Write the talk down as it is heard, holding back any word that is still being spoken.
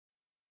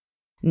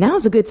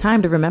Now's a good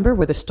time to remember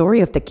where the story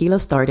of tequila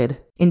started.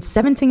 In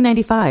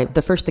 1795,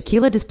 the first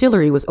tequila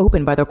distillery was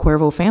opened by the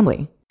Cuervo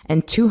family.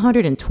 And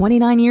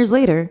 229 years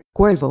later,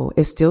 Cuervo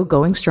is still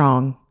going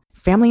strong.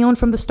 Family owned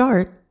from the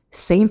start,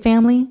 same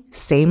family,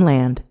 same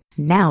land.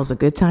 Now's a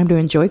good time to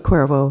enjoy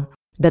Cuervo,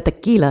 the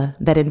tequila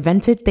that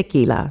invented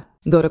tequila.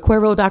 Go to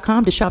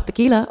Cuervo.com to shop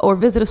tequila or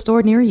visit a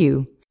store near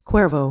you.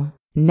 Cuervo,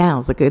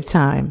 now's a good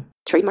time.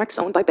 Trademarks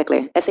owned by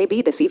Becle, SAB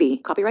the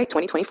CV. Copyright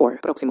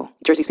 2024. Proximo.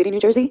 Jersey City, New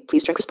Jersey.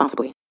 Please drink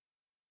responsibly.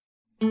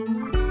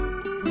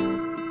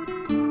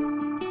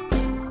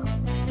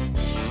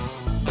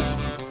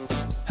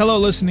 Hello,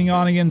 listening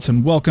audience,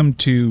 and welcome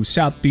to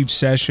South Beach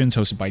Sessions,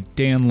 hosted by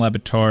Dan Le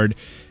Batard.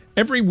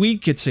 Every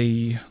week, it's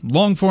a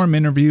long-form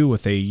interview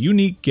with a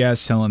unique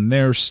guest telling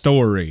their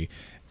story.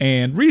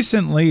 And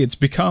recently, it's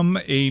become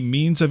a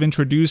means of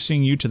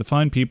introducing you to the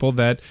fine people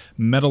that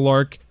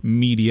Meadowlark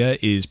Media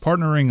is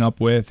partnering up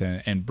with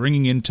and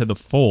bringing into the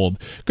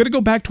fold. Going to go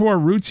back to our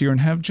roots here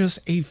and have just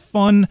a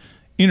fun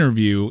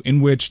interview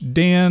in which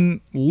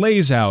Dan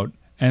lays out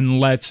and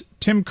lets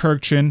Tim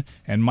Kurkjian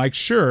and Mike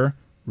Schur,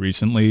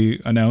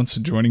 recently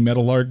announced joining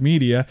Meadowlark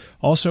Media,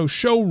 also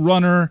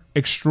showrunner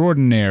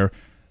extraordinaire,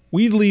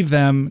 we leave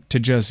them to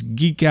just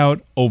geek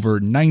out over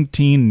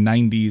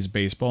 1990s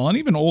baseball and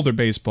even older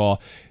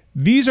baseball.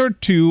 These are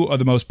two of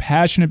the most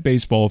passionate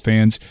baseball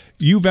fans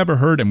you've ever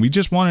heard, and we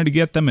just wanted to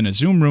get them in a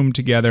Zoom room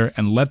together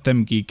and let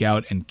them geek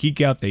out, and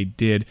geek out they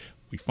did.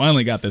 We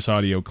finally got this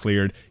audio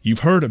cleared.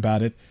 You've heard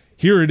about it.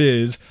 Here it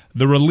is,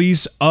 the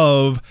release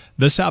of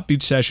the South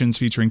Beach Sessions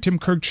featuring Tim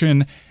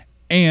Kurkjian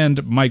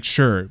and Mike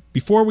Schur.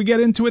 Before we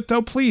get into it,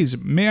 though, please,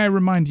 may I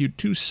remind you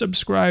to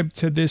subscribe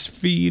to this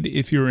feed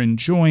if you're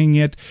enjoying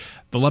it.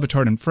 The Le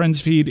Batard and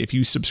Friends feed. If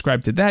you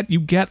subscribe to that,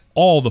 you get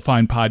all the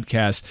fine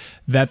podcasts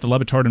that the Le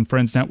Batard and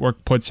Friends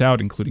Network puts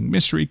out, including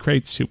Mystery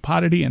Crate,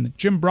 Stupidity, and the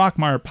Jim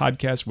Brockmeyer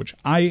podcast, which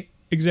I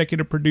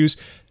executive produce.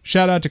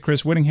 Shout out to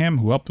Chris Whittingham,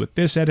 who helped with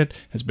this edit,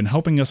 has been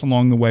helping us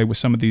along the way with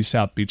some of these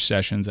South Beach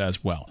Sessions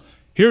as well.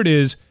 Here it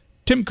is,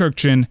 Tim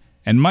Kurkjian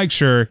and Mike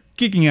Schur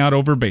geeking out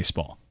over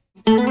baseball.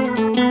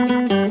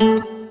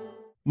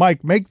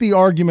 Mike, make the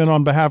argument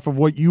on behalf of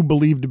what you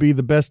believe to be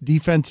the best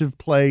defensive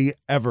play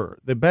ever.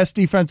 The best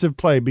defensive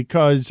play,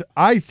 because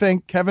I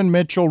think Kevin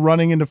Mitchell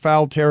running into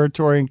foul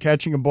territory and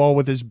catching a ball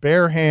with his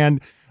bare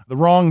hand, the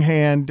wrong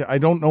hand. I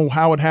don't know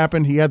how it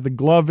happened. He had the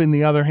glove in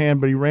the other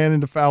hand, but he ran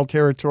into foul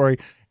territory.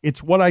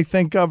 It's what I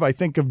think of. I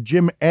think of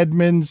Jim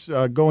Edmonds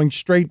going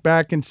straight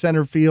back in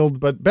center field.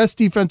 But best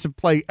defensive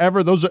play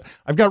ever.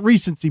 I've got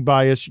recency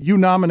bias. You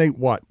nominate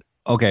what?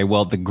 Okay,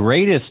 well, the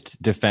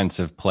greatest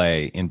defensive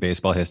play in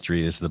baseball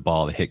history is the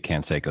ball that hit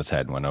Canseco's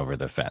head and went over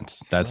the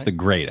fence. That's right. The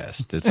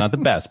greatest. It's not the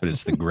best, but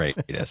it's the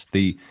greatest.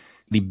 The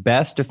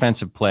best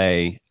defensive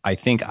play I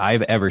think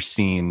I've ever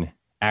seen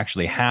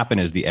actually happen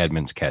is the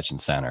Edmonds catch in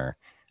center.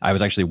 I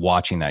was actually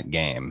watching that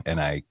game,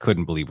 and I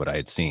couldn't believe what I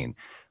had seen.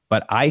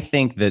 But I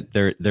think that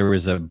there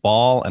was a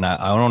ball, and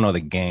I don't know the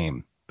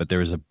game, but there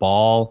was a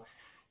ball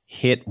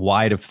hit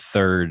wide of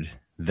third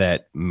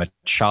that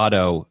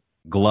Machado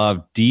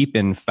gloved deep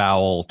in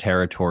foul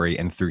territory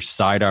and threw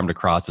sidearmed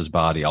across his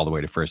body all the way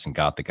to first and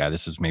got the guy.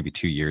 This was maybe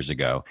 2 years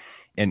ago.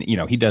 And, you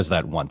know, he does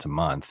that once a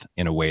month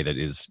in a way that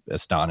is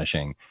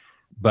astonishing.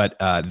 But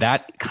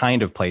that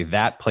kind of play,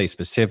 that play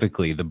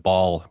specifically, the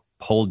ball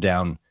pulled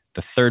down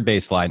the third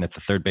base line that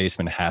the third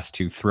baseman has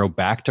to throw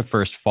back to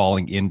first,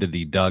 falling into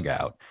the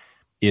dugout,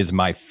 is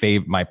my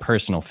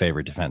personal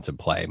favorite defensive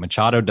play.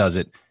 Machado does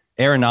it.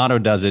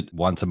 Arenado does it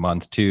once a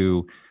month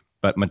too.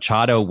 But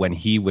Machado, when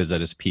he was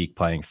at his peak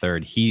playing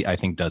third, he, I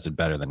think, does it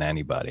better than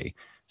anybody.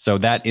 So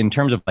that, in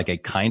terms of like a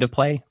kind of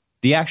play,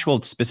 the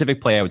actual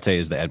specific play I would say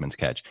is the Edmonds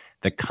catch.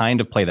 The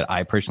kind of play that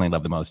I personally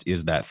love the most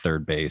is that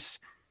third base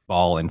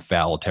ball in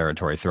foul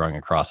territory throwing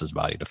across his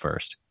body to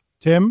first.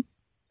 Tim?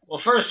 Well,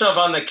 first off,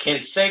 on the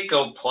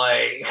Canseco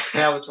play,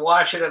 I was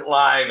watching it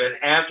live, and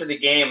after the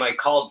game, I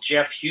called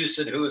Jeff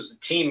Houston, who was a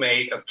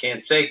teammate of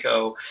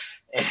Canseco,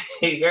 and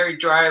he very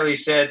dryly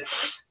said,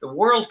 "The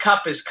World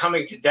Cup is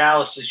coming to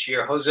Dallas this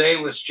year. Jose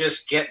was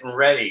just getting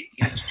ready.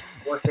 He was just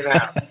working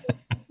out."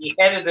 He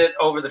headed it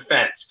over the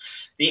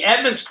fence. The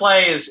Edmonds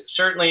play is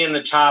certainly in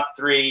the top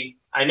three.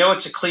 I know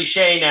it's a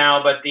cliche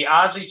now, but the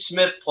Ozzie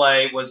Smith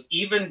play was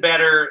even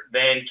better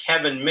than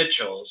Kevin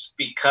Mitchell's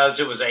because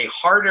it was a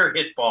harder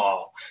hit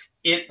ball.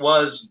 It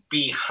was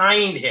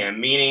behind him,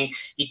 meaning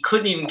he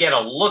couldn't even get a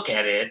look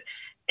at it.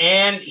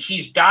 And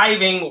he's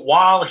diving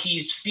while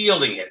he's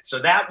fielding it. So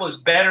that was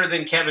better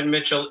than Kevin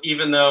Mitchell,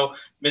 even though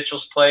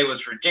Mitchell's play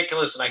was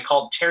ridiculous. And I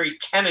called Terry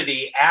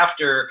Kennedy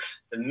after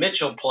the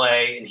Mitchell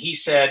play, and he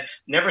said,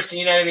 never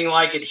seen anything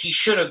like it. He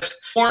should have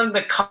torn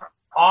the cup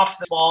off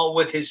the ball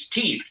with his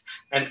teeth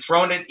and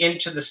thrown it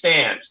into the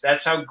stands.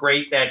 That's how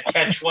great that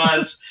catch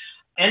was.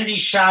 Endy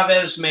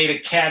Chavez made a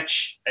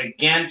catch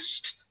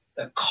against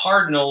the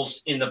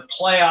Cardinals in the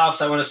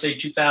playoffs, I want to say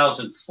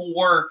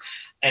 2004,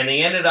 and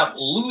they ended up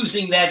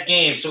losing that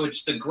game. So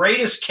it's the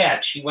greatest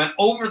catch. He went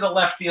over the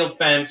left field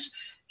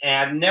fence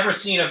And I've never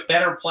seen a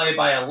better play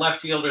by a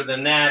left fielder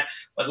than that.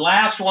 But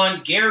last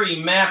one, Gary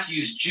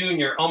Matthews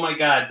Jr. Oh, my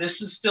God.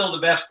 This is still the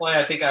best play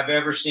I think I've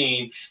ever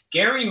seen.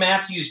 Gary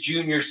Matthews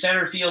Jr.,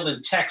 center field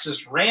in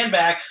Texas, ran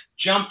back,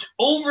 jumped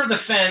over the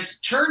fence,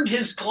 turned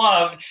his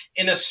glove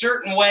in a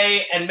certain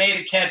way, and made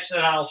a catch that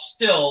I'll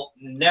still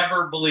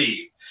never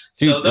believe.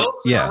 So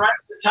those are right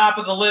at the top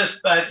of the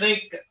list. But I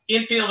think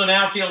infield and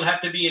outfield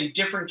have to be in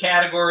different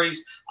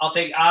categories. I'll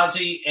take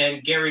Ozzie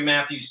and Gary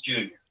Matthews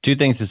Jr. Two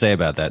things to say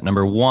about that.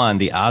 Number one,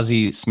 the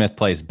Ozzie Smith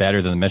play is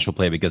better than the Mitchell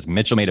play because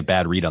Mitchell made a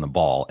bad read on the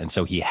ball, and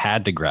so he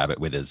had to grab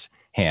it with his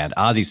hand.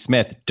 Ozzie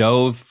Smith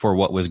dove for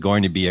what was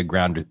going to be a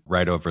ground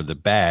right over the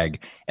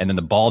bag, and then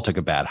the ball took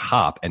a bad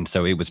hop, and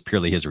so it was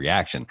purely his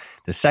reaction.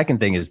 The second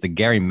thing is the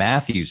Gary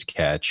Matthews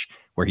catch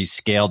where he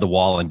scaled the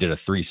wall and did a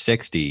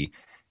 360.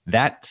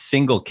 That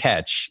single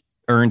catch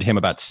earned him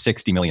about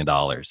 $60 million.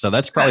 So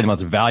that's probably the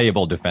most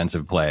valuable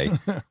defensive play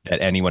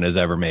that anyone has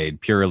ever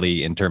made,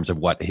 purely in terms of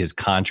what his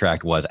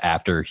contract was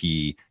after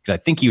because I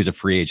think he was a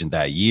free agent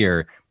that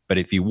year, but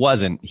if he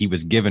wasn't, he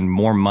was given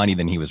more money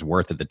than he was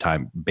worth at the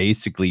time,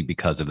 basically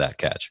because of that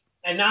catch.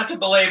 And not to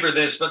belabor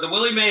this, but the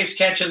Willie Mays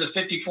catch in the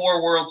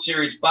 54 World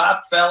Series,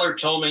 Bob Feller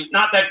told me,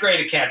 not that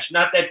great a catch.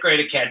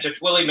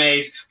 It's Willie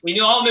Mays. We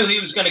all knew he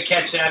was going to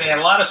catch that. He had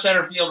a lot of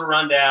center field to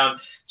run down.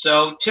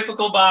 So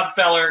typical Bob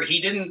Feller, he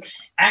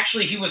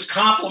was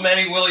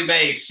complimenting Willie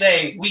Mays,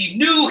 saying, we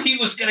knew he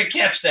was going to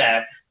catch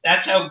that.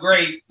 That's how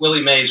great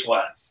Willie Mays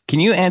was. Can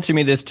you answer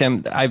me this,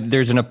 Tim?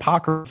 There's an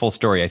apocryphal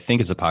story, I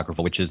think is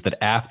apocryphal, which is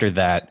that after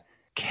that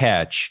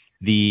catch,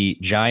 the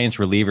Giants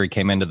reliever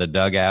came into the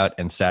dugout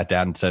and sat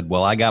down and said,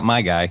 well, I got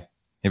my guy.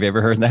 Have you ever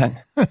heard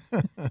that?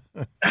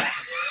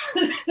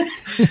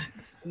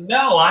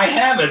 No, I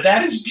haven't.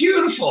 That is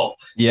beautiful.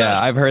 Yeah,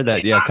 so, I've heard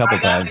that. Yeah, a couple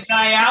times. The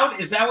guy out?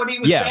 Is that what he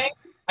was saying?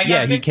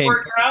 He came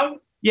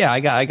out? Yeah, I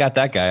got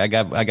that guy. I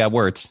got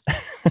Wirtz.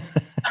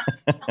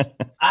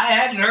 I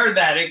hadn't heard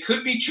that. It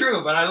could be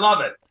true, but I love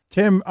it.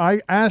 Tim,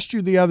 I asked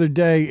you the other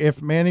day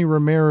if Manny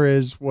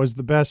Ramirez was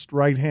the best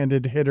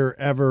right-handed hitter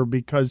ever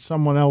because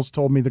someone else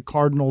told me the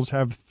Cardinals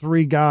have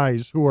 3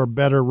 guys who are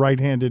better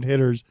right-handed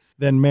hitters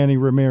than Manny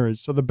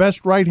Ramirez. So the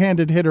best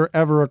right-handed hitter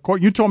ever,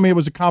 you told me it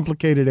was a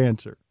complicated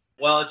answer.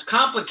 Well, it's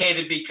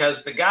complicated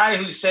because the guy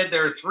who said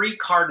there are 3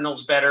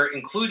 Cardinals better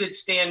included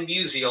Stan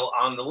Musial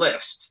on the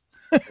list.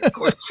 Of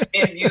course,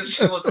 Stan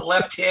Musial was a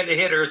left-handed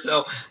hitter,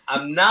 so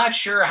I'm not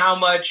sure how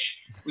much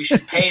we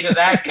should pay to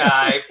that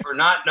guy for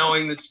not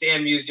knowing that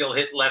Stan Musial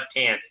hit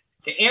left-handed.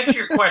 To answer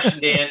your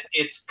question, Dan,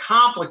 it's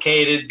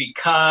complicated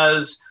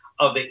because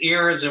of the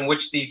eras in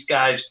which these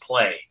guys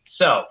played.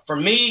 So for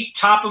me,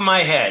 top of my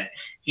head,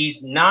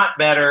 he's not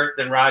better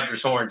than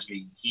Rogers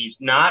Hornsby. He's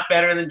not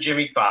better than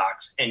Jimmy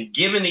Fox. And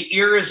given the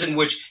eras in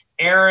which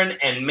Aaron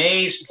and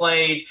Mays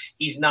played,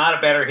 he's not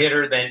a better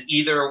hitter than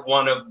either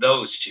one of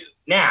those two.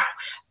 Now,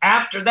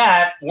 after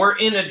that, we're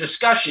in a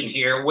discussion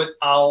here with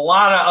a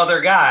lot of other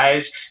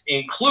guys,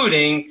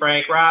 including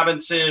Frank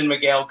Robinson,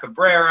 Miguel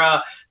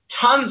Cabrera,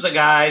 tons of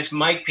guys,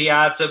 Mike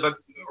Piazza, but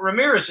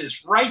Ramirez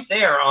is right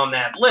there on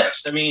that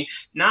list. I mean,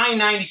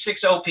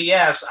 996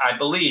 OPS, I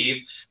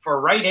believe, for a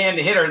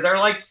right-handed hitter. There are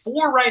like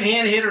 4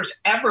 right-handed hitters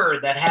ever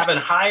that have a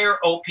higher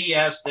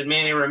OPS than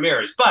Manny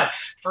Ramirez. But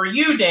for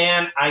you,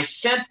 Dan, I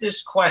sent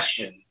this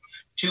question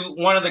to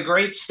one of the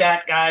great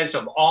stat guys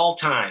of all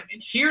time.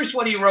 And here's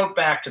what he wrote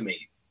back to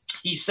me.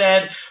 He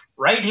said,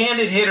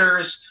 right-handed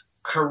hitters,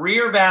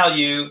 career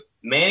value,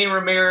 Manny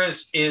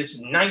Ramirez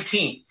is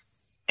 19th.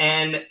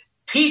 And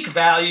peak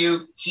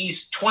value,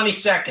 he's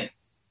 22nd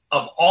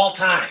of all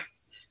time.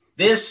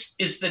 This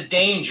is the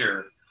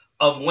danger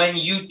of when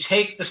you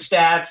take the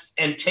stats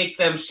and take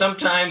them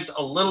sometimes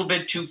a little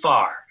bit too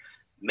far.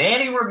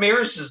 Manny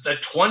Ramirez is the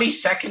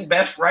 22nd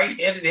best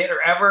right-handed hitter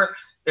ever.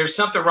 There's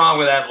something wrong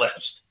with that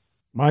list.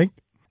 Mike?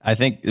 I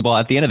think, well,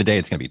 at the end of the day,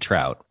 it's going to be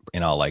Trout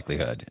in all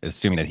likelihood,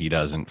 assuming that he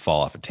doesn't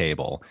fall off a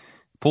table.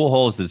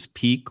 Pujols'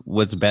 peak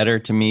was better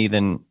to me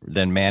than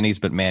Manny's,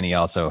 but Manny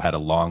also had a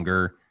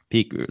longer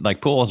peak.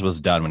 Like Pujols was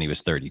done when he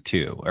was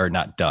 32, or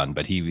not done,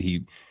 but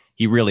he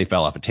really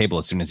fell off a table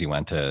as soon as he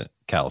went to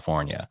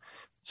California.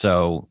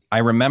 So I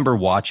remember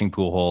watching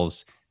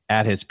Pujols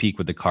at his peak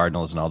with the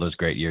Cardinals and all those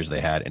great years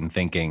they had and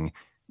thinking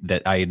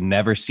that I had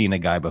never seen a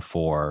guy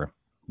before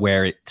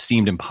where it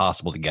seemed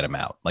impossible to get him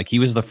out. Like he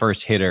was the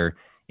first hitter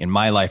in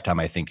my lifetime,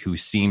 I think, who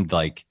seemed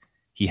like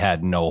he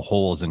had no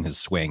holes in his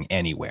swing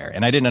anywhere.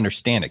 And I didn't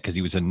understand it because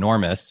he was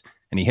enormous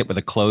and he hit with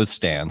a closed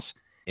stance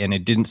and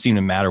it didn't seem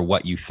to matter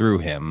what you threw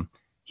him.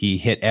 He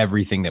hit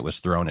everything that was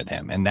thrown at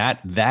him. And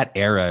that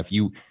era,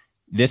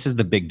 this is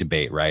the big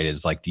debate, right?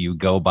 Is like, do you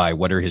go by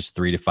what are his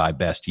 3 to 5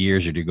 best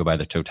years or do you go by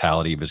the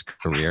totality of his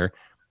career?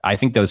 I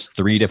think those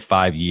 3 to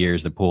 5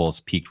 years that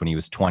Pujols peaked when he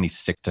was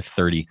 26 to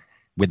 30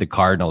 with the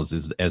Cardinals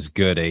is as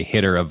good a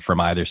hitter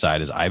from either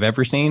side as I've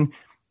ever seen.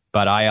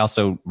 But I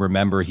also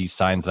remember he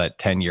signs that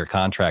 10-year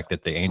contract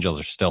that the Angels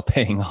are still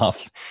paying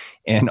off.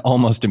 And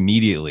almost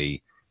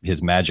immediately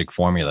his magic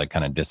formula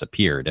kind of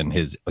disappeared and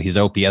his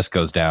OPS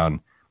goes down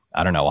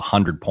I don't know,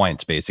 100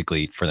 points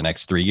basically for the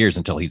next 3 years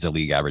until he's a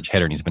league average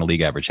hitter. And he's been a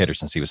league average hitter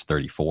since he was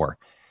 34.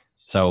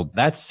 So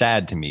that's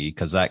sad to me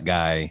because that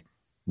guy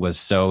was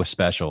so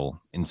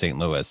special in St.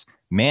 Louis.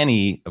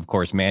 Manny, of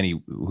course,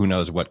 who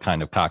knows what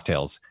kind of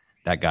cocktails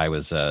that guy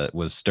was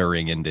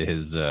stirring into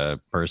his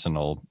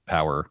personal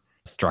power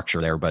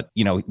structure there. But,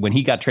 when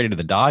he got traded to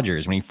the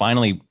Dodgers, when he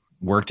finally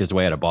worked his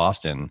way out of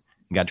Boston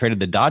and got traded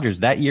to the Dodgers,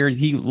 that year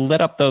he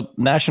lit up the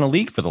National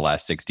League for the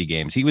last 60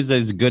 games. He was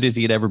as good as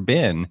he had ever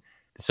been.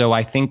 So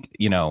I think,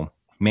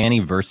 Manny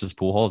versus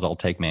Pujols, I'll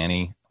take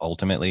Manny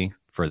ultimately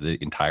for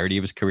the entirety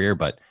of his career.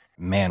 But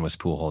man, was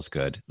Pujols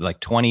good.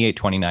 Like 28,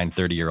 29,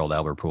 30-year-old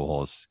Albert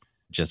Pujols,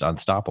 just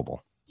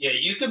unstoppable. Yeah,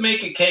 you could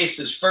make a case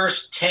his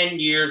first 10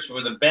 years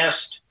were the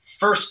best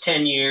first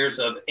 10 years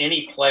of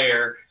any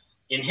player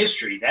in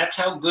history. That's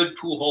how good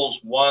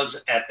Pujols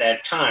was at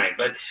that time.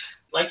 But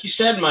like you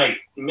said, Mike,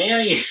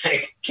 Manny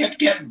kept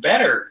getting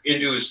better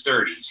into his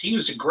 30s. He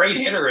was a great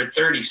hitter at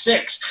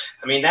 36.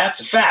 I mean, that's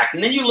a fact.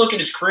 And then you look at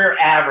his career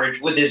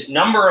average with his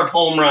number of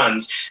home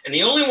runs, and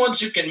the only ones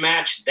who can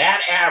match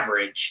that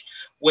average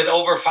with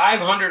over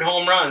 500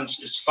 home runs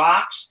is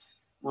Fox,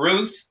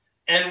 Ruth,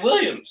 and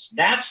Williams.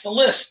 That's the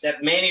list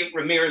that Manny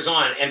Ramirez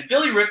on. And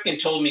Billy Ripken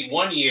told me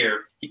one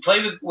year he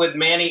played with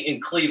Manny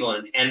in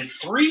Cleveland, and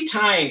 3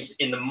 times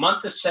in the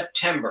month of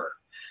September,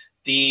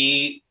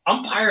 the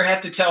umpire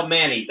had to tell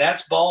Manny,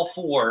 that's ball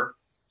 4.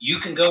 You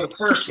can go to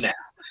first now.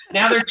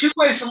 Now, there are 2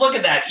 ways to look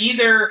at that.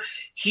 Either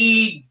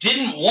he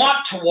didn't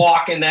want to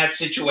walk in that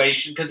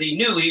situation because he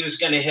knew he was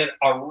going to hit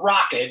a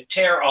rocket,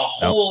 tear a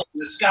hole in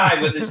the sky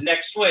with his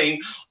next swing,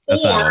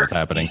 That's not or what's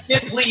happening. He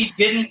simply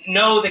didn't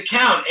know the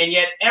count. And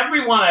yet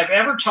everyone I've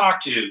ever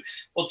talked to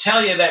will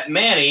tell you that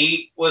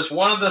Manny was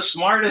one of the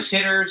smartest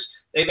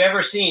hitters they've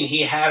ever seen.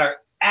 He had an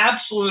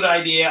absolute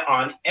idea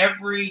on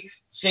every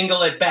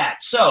single at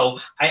bat. So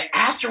I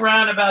asked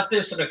around about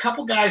this, and a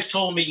couple guys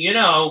told me,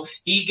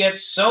 he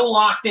gets so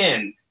locked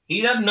in.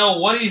 He doesn't know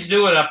what he's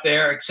doing up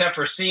there except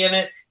for seeing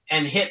it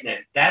and hitting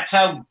it. That's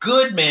how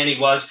good Manny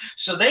was.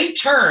 So they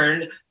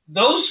turned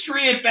those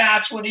 3 at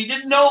bats when he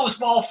didn't know it was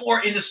ball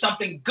 4 into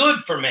something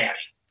good for Manny.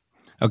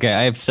 Okay,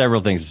 I have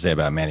several things to say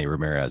about Manny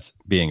Ramirez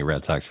being a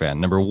Red Sox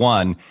fan. Number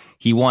one,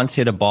 he once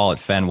hit a ball at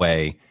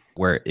Fenway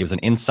where it was an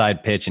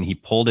inside pitch and he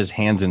pulled his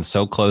hands in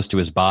so close to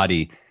his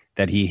body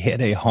that he hit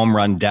a home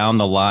run down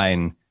the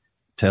line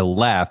to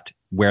left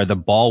where the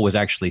ball was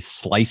actually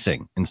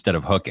slicing instead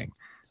of hooking.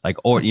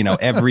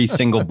 Every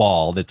single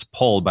ball that's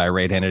pulled by a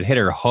right-handed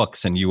hitter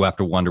hooks and you have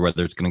to wonder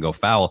whether it's going to go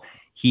foul.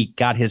 He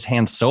got his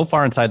hand so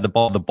far inside the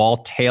ball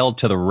tailed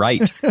to the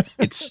right.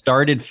 It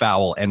started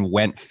foul and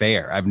went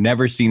fair. I've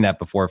never seen that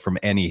before from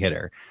any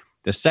hitter.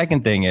 The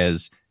second thing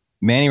is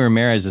Manny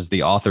Ramirez is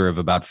the author of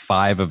about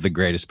 5 of the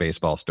greatest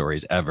baseball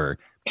stories ever,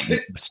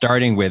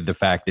 starting with the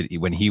fact that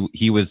when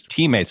he was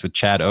teammates with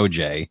Chad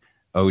Ogea,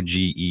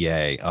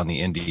 O-G-E-A, on the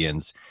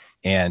Indians.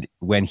 And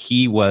when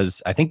he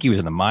was, I think he was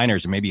in the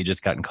minors, or maybe he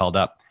just gotten called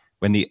up.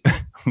 When the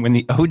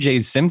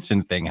O.J.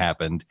 Simpson thing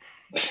happened,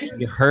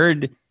 he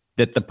heard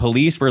that the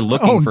police were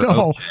looking for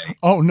O.J.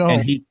 Oh, no.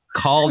 And he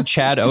called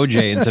Chad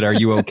O.J. and said, "Are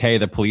you okay?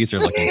 The police are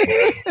looking for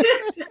you."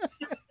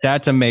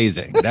 That's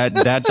amazing.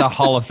 That's a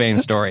Hall of Fame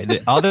story.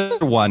 The other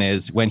one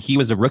is when he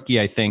was a rookie,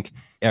 I think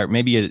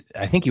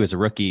he was a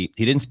rookie.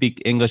 He didn't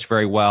speak English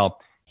very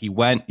well.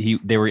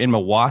 They were in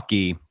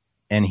Milwaukee,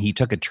 and he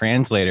took a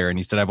translator and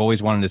he said, "I've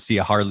always wanted to see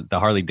the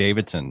Harley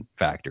Davidson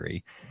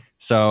factory."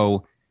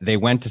 So they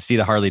went to see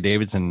the Harley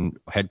Davidson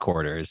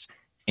headquarters,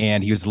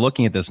 and he was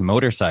looking at this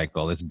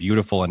motorcycle, this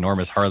beautiful,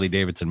 enormous Harley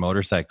Davidson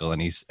motorcycle. And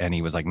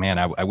he was like, "Man,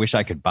 I wish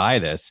I could buy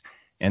this."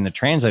 And the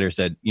translator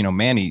said,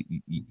 "Manny,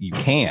 you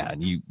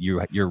can,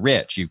 you're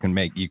rich. You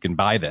can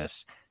buy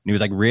this." And he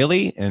was like,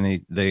 "Really?"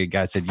 And the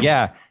guy said,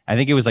 "Yeah, I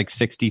think it was like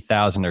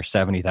 $60,000 or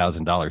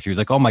 $70,000. He was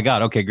like, "Oh my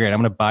God. Okay, great. I'm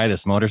going to buy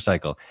this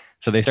motorcycle."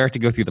 So they start to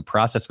go through the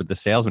process with the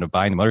salesman of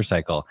buying the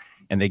motorcycle,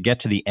 and they get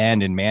to the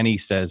end, and Manny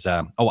says,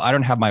 "Oh, I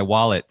don't have my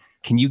wallet.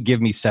 Can you give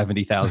me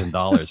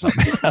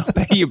 $70,000? I'll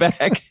pay you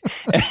back."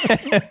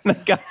 And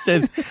the guy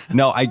says,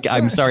 "No,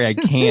 I'm sorry, I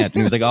can't." And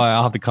he was like, "Oh,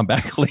 I'll have to come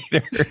back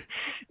later."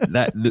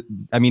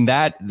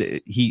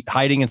 He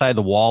hiding inside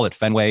the wall at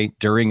Fenway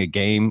during a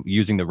game,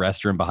 using the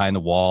restroom behind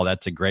the wall.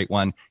 That's a great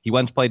one. He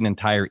once played an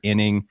entire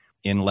inning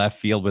in left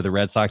field with the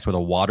Red Sox with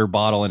a water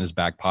bottle in his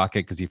back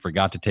pocket because he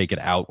forgot to take it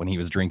out when he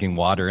was drinking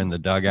water in the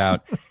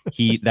dugout.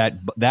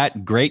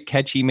 That great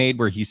catch he made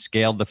where he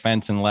scaled the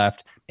fence and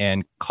left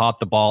and caught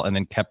the ball and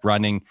then kept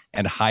running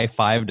and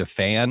high-fived a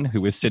fan who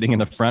was sitting in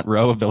the front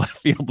row of the left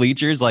field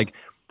bleachers. Like,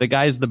 the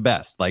guy's the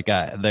best.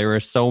 There are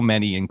so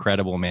many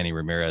incredible Manny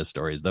Ramirez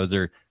stories. Those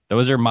are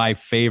my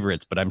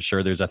favorites, but I'm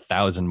sure there's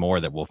 1,000 more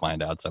that we'll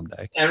find out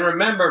someday. And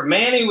remember,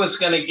 Manny was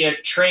going to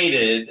get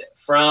traded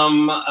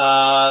from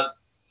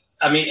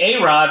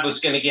A-Rod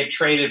was going to get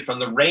traded from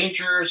the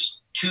Rangers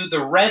to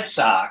the Red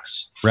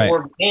Sox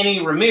for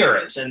Manny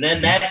Ramirez. And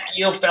then that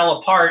deal fell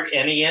apart,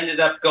 and he ended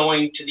up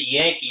going to the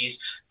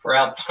Yankees for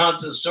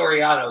Alfonso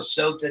Soriano.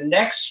 So the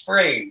next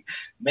spring,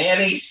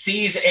 Manny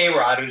sees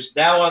A-Rod, who's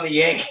now on the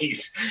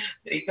Yankees.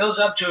 He goes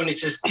up to him and he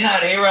says,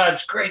 God, A-Rod,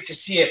 it's great to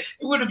see you. It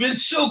would have been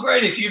so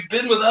great if you'd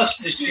been with us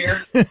this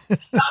year.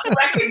 Not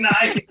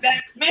recognizing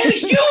that, Manny,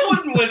 you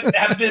wouldn't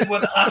have been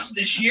with us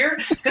this year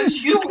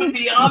because you would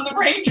be on the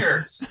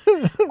Rangers.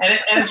 And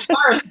as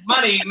far as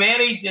money,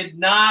 Manny did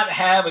not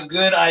have a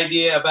good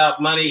idea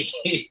about money.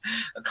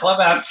 A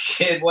clubhouse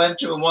kid went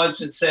to him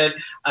once and said,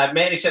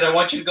 Manny said, I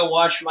want you to go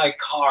wash my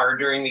car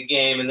during the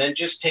game and then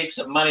just take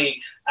some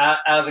money out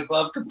of the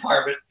glove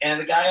compartment. And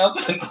the guy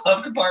opened the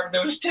glove compartment.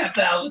 There was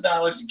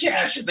 $10,000 in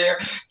cash in there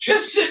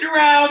just sitting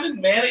around.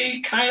 And Manny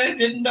kind of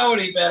didn't know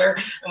any better.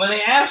 And when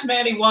they asked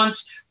Manny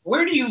once,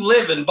 where do you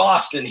live in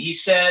Boston? He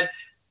said,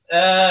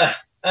 I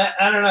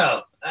don't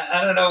know.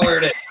 I don't know where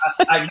it is.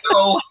 I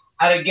know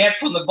how to get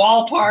from the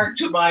ballpark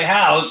to my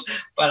house,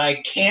 but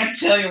I can't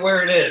tell you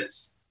where it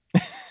is.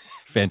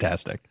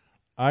 Fantastic.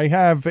 I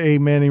have a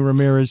Manny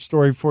Ramirez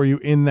story for you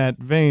in that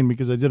vein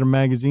because I did a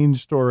magazine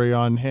story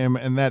on him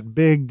and that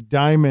big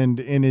diamond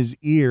in his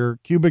ear,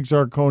 cubic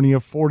zirconia,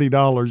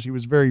 $40. He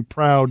was very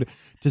proud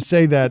to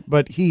say that,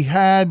 but he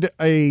had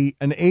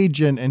an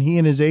agent, and he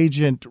and his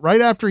agent,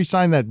 right after he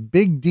signed that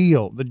big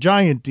deal, the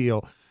giant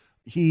deal,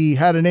 he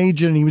had an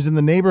agent, and he was in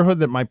the neighborhood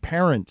that my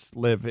parents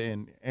live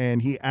in,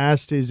 and he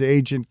asked his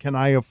agent, can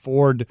I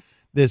afford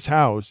this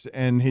house?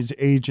 And his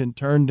agent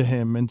turned to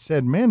him and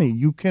said, Manny,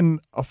 you can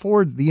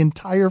afford the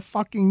entire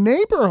fucking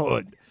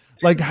neighborhood.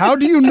 Like, how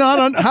do you not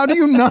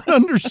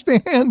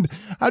understand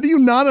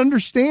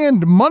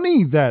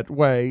money that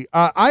way?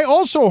 I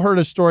also heard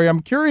a story.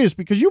 I'm curious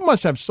because you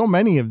must have so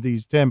many of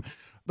these, Tim.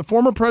 The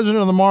former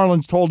president of the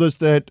Marlins told us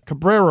that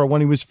Cabrera,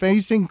 when he was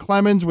facing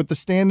Clemens with the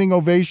standing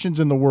ovations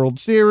in the World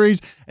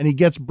Series, and he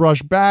gets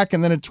brushed back,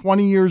 and then at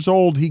 20 years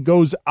old, he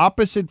goes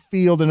opposite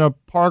field in a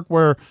park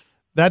where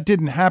that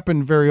didn't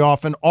happen very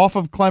often, off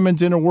of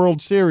Clemens in a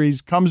World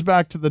Series, comes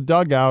back to the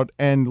dugout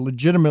and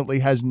legitimately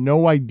has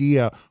no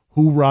idea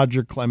who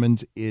Roger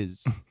Clemens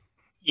is.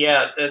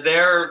 Yeah,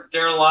 there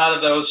are a lot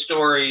of those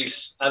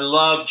stories. I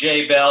love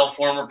Jay Bell,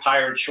 former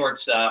Pirate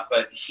shortstop,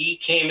 but he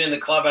came in the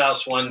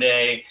clubhouse one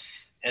day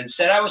and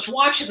said, I was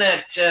watching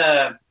that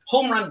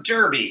home run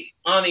derby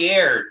on the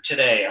air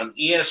today on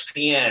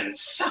ESPN.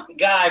 Some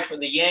guy from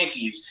the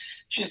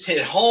Yankees just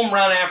hit home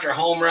run after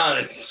home run.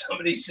 And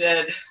somebody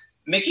said,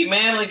 Mickey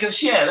Mantle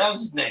goes, yeah, that was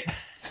his name.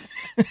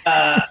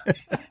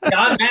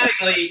 Don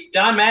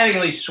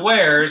Mattingly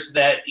swears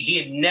that he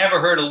had never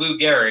heard of Lou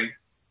Gehrig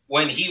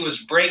when he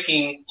was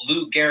breaking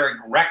Lou Gehrig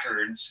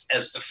records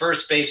as the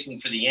first baseman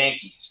for the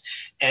Yankees,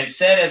 and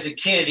said as a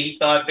kid he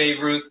thought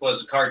Babe Ruth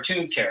was a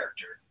cartoon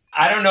character.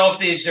 I don't know if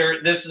this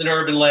is an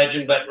urban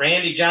legend, but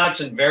Randy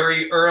Johnson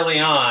very early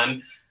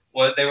on,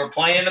 they were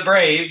playing the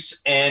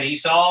Braves, and he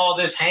saw all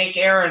this Hank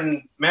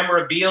Aaron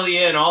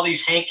memorabilia and all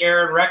these Hank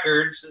Aaron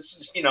records. This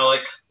is,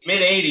 like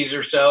mid-'80s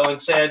or so, and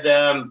said,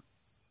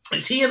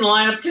 is he in the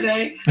lineup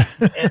today?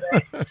 And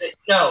I said,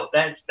 no,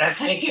 that's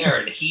Hank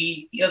Aaron.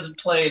 He doesn't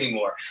play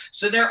anymore.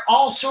 So there are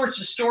all sorts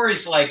of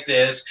stories like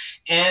this,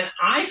 and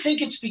I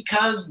think it's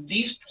because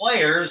these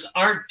players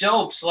aren't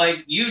dopes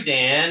like you,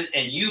 Dan,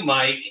 and you,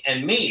 Mike,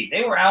 and me.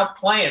 They were out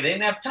playing. They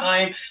didn't have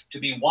time to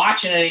be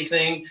watching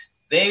anything.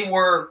 They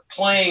were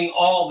playing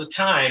all the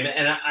time,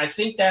 and I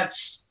think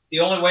that's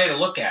the only way to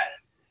look at it.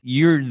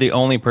 You're the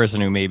only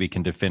person who maybe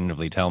can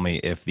definitively tell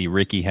me if the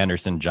Ricky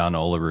Henderson, John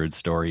Olerud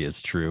story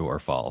is true or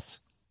false.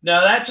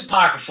 No, that's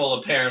apocryphal,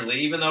 apparently,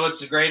 even though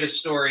it's the greatest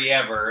story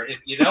ever.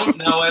 If you don't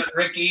know it,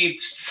 Ricky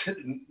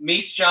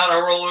meets John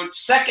Olerud,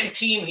 second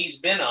team he's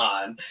been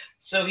on.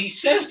 So he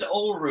says to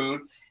Olerud,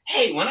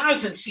 hey, when I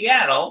was in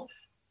Seattle,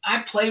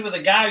 I played with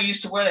a guy who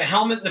used to wear the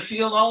helmet in the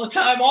field all the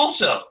time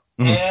also.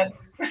 And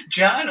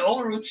John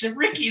Olerud said,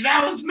 Ricky,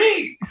 that was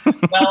me.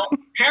 Well,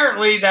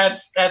 apparently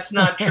that's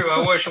not true.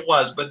 I wish it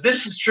was, but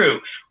this is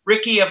true.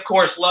 Ricky, of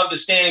course, loved a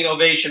standing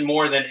ovation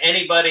more than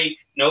anybody.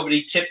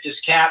 Nobody tipped his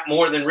cap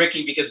more than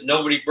Ricky because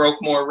nobody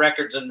broke more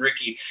records than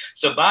Ricky.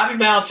 So Bobby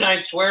Valentine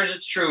swears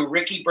it's true.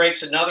 Ricky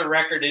breaks another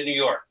record in New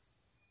York.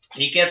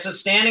 He gets a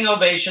standing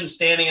ovation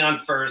standing on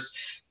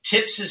first,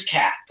 tips his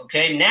cap.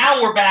 Okay,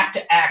 now we're back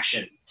to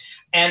action.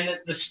 And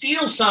the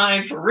steal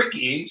sign for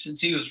Ricky,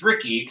 since he was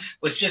Ricky,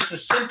 was just a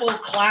simple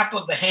clap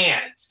of the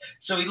hands.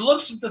 So he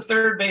looks at the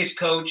third base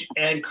coach,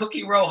 and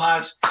Cookie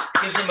Rojas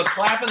gives him a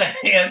clap of the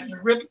hands.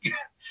 And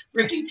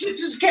Ricky tips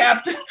his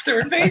cap to the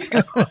third base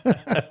coach.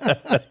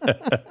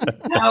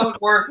 That's how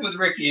it worked with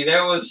Ricky.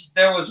 There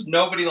was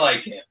nobody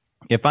like him.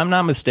 If I'm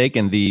not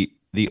mistaken, the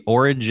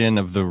origin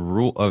of the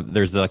rule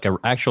there's like an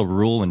actual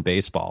rule in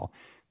baseball.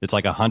 It's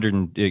like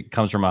it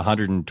comes from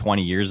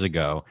 120 years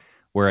ago,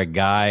 where a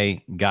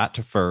guy got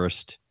to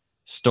first,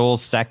 stole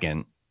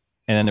second,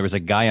 and then there was a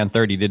guy on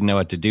third he didn't know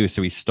what to do,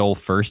 so he stole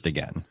first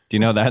again. Do you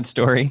know that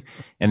story?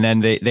 And then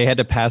they had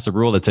to pass a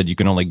rule that said you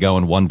can only go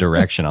in one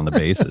direction on the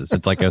bases.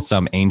 It's like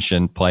some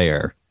ancient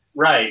player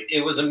Right.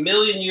 It was a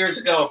million years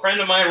ago. A friend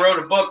of mine wrote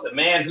a book, The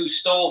Man Who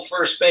Stole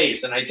First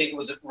Base, and I think it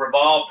was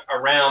revolved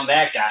around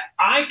that guy.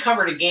 I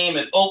covered a game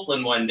in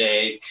Oakland one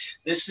day.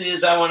 This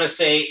is, I want to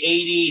say,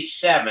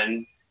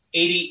 87,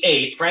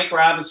 88. Frank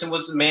Robinson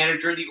was the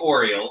manager of the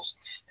Orioles,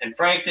 and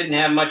Frank didn't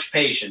have much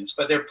patience.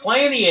 But they're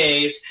playing the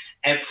A's,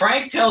 and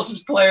Frank tells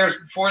his players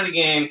before the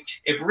game,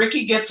 if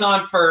Ricky gets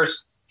on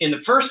first, in the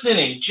first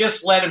inning,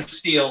 just let him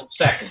steal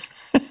second.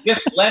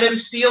 Just let him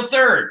steal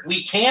third.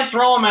 We can't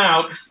throw him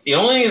out. The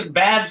only thing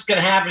that's going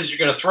to happen is you're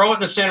going to throw it in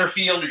the center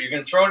field or you're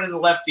going to throw it in the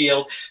left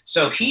field.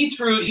 So he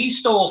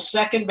stole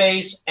second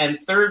base and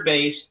third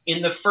base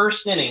in the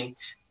first inning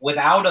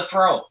without a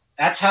throw.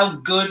 That's how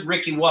good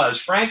Ricky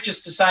was. Frank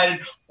just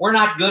decided we're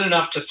not good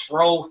enough to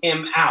throw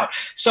him out.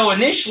 So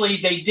initially,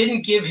 they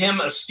didn't give him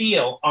a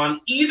steal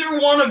on either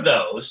one of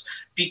those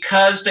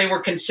because they were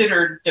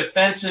considered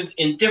defensive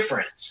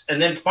indifference. And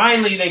then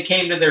finally, they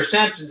came to their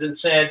senses and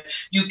said,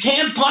 you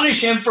can't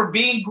punish him for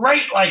being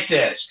great like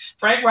this.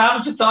 Frank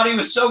Robinson thought he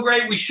was so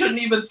great, we shouldn't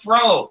even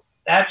throw.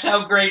 That's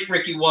how great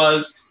Ricky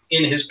was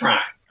in his prime.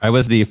 I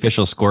was the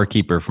official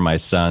scorekeeper for my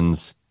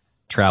son's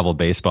travel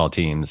baseball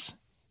teams.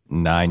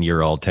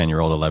 9-year-old,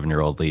 10-year-old,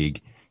 11-year-old league.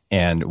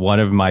 And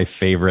one of my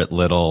favorite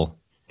little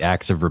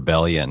acts of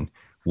rebellion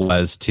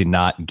was to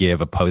not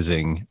give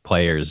opposing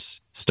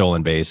players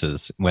stolen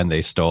bases when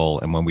they stole.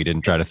 And when we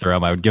didn't try to throw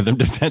them, I would give them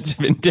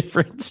defensive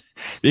indifference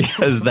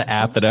because the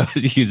app that I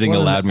was using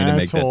allowed me to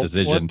make that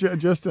decision.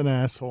 Just an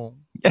asshole.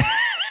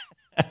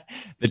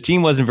 The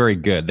team wasn't very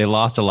good. They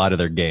lost a lot of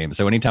their games.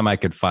 So anytime I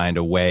could find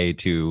a way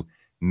to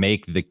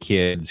make the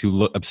kids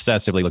who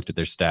obsessively looked at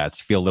their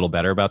stats feel a little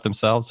better about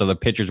themselves. So the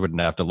pitchers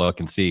wouldn't have to look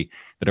and see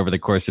that over the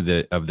course of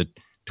the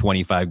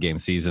 25 game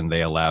season,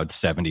 they allowed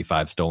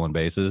 75 stolen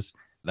bases.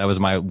 That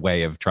was my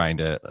way of trying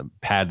to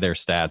pad their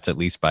stats, at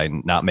least by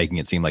not making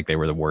it seem like they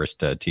were the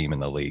worst team in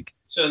the league.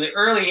 So in the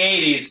early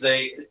 80s,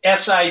 the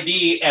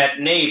SID at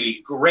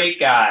Navy, great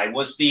guy,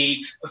 was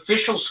the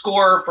official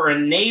scorer for a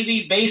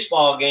Navy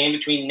baseball game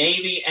between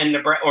Navy and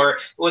Nebraska, or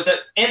it was an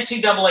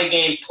NCAA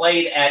game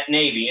played at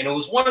Navy. And it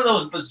was one of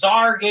those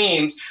bizarre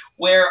games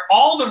where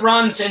all the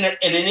runs in an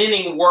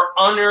inning were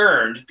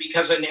unearned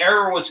because an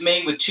error was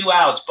made with 2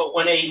 outs. But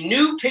when a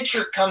new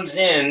pitcher comes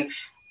in,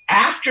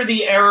 after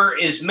the error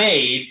is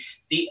made,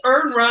 the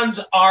earned runs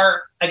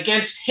are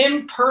against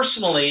him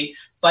personally,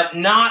 but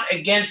not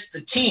against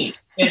the team.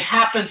 It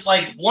happens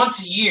like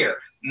once a year,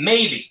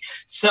 maybe.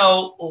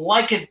 So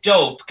like a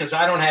dope, because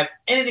I don't have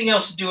anything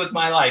else to do with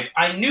my life,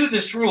 I knew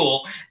this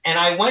rule, and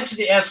I went to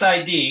the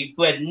SID,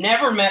 who had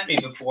never met me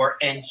before,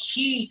 and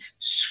he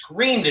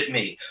screamed at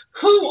me,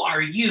 "Who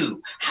are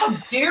you? How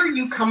dare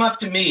you come up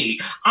to me?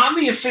 I'm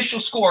the official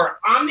scorer.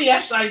 I'm the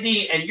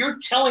SID, and you're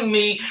telling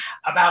me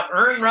about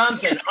earned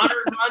runs and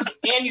unearned runs,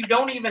 and you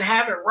don't even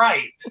have it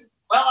right."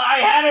 Well, I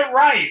had it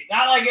right.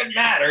 Not like it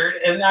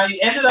mattered. And I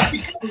ended up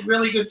becoming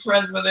really good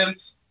friends with him.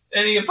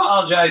 And he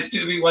apologized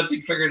to me once he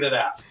figured it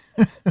out.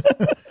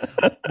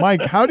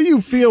 Mike, how do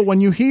you feel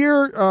when you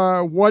hear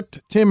what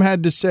Tim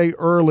had to say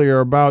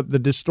earlier about the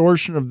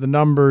distortion of the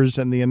numbers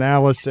and the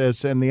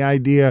analysis and the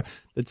idea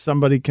that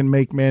somebody can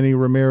make Manny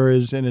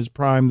Ramirez in his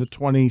prime the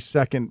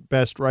 22nd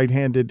best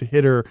right-handed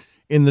hitter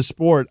in the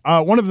sport?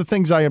 One of the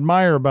things I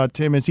admire about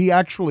Tim is he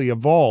actually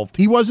evolved.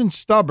 He wasn't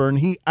stubborn.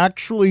 He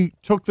actually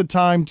took the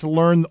time to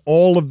learn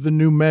all of the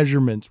new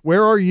measurements.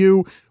 Where are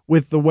you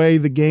with the way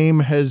the game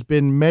has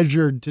been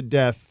measured to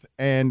death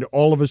and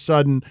all of a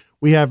sudden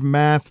we have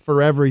math for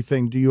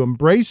everything? Do you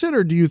embrace it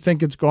or do you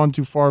think it's gone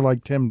too far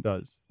like Tim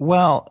does?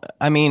 Well,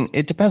 I mean,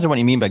 it depends on what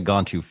you mean by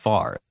gone too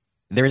far.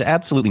 There's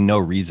absolutely no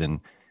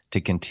reason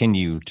to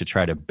continue to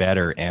try to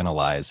better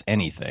analyze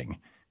anything.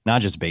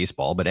 Not just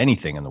baseball, but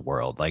anything in the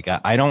world. Like,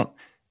 I don't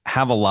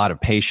have a lot of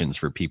patience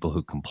for people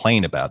who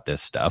complain about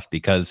this stuff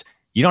because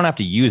you don't have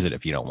to use it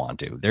if you don't want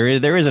to.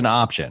 There is an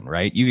option,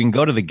 right? You can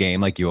go to the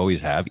game like you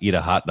always have, eat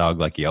a hot dog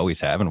like you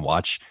always have, and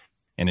watch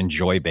and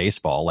enjoy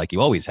baseball like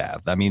you always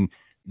have. I mean,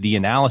 the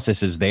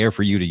analysis is there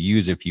for you to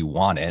use if you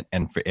want it,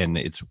 and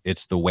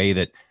it's the way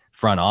that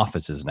front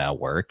offices now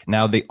work.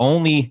 Now, the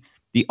only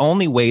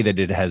way that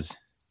it has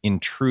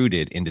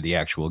intruded into the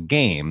actual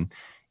game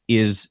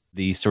is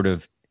the sort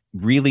of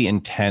really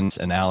intense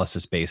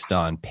analysis based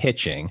on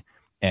pitching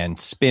and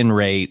spin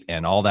rate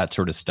and all that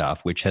sort of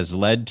stuff, which has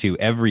led to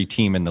every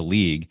team in the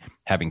league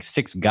having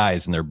 6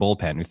 guys in their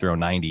bullpen who throw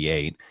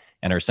 98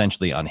 and are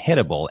essentially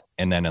unhittable.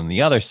 And then on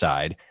the other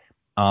side,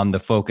 on the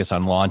focus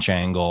on launch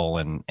angle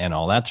and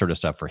all that sort of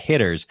stuff for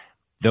hitters,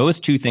 those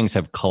two things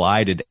have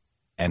collided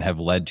and have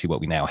led to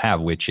what we now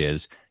have, which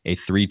is a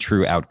 3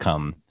 true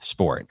outcome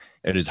sport.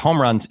 It is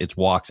home runs, it's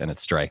walks, and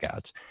it's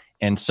strikeouts.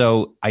 And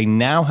so I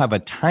now have a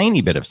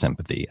tiny bit of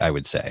sympathy, I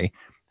would say,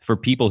 for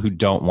people who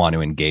don't want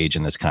to engage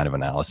in this kind of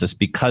analysis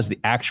because the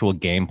actual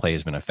gameplay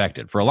has been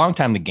affected. For a long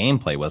time, the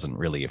gameplay wasn't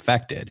really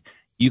affected.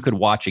 You could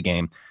watch a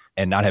game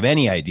and not have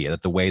any idea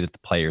that the way that the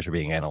players were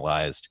being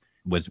analyzed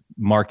was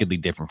markedly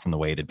different from the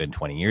way it had been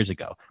 20 years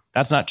ago.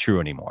 That's not true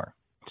anymore.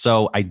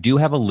 So I do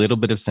have a little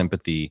bit of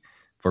sympathy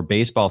for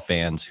baseball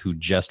fans who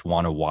just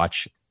want to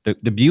watch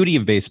The beauty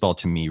of baseball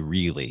to me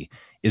really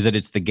is that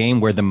it's the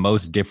game where the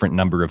most different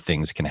number of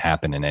things can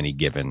happen in any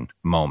given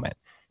moment.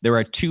 There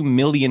are 2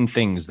 million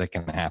things that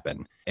can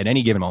happen at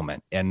any given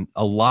moment. And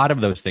a lot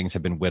of those things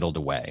have been whittled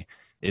away.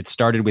 It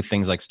started with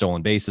things like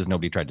stolen bases.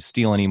 Nobody tried to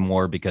steal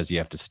anymore because you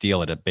have to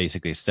steal at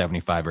basically a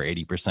 75 or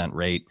 80%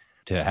 rate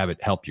to have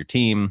it help your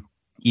team.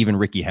 Even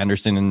Ricky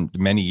Henderson in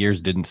many years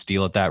didn't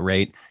steal at that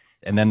rate.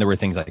 And then there were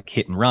things like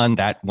hit and run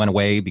that went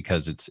away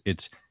because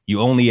it's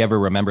you only ever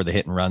remember the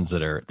hit and runs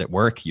that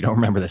work. You don't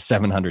remember the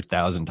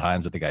 700,000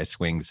 times that the guy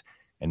swings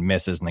and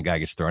misses and the guy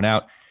gets thrown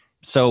out.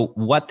 So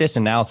what this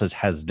analysis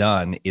has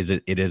done is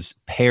it has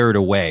pared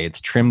away.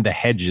 It's trimmed the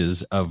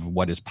hedges of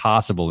what is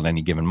possible in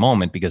any given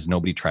moment because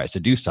nobody tries to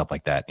do stuff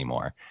like that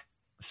anymore.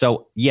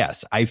 So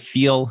yes, I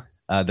feel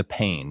the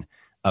pain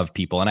of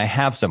people, and I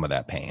have some of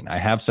that pain. I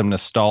have some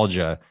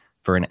nostalgia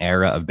for an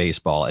era of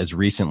baseball as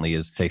recently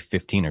as, say,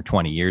 15 or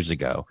 20 years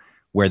ago,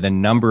 where the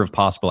number of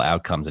possible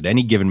outcomes at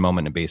any given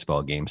moment in a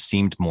baseball game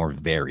seemed more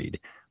varied.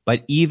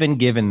 But even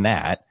given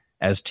that,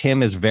 as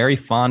Tim is very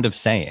fond of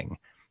saying,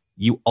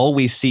 you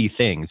always see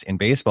things in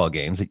baseball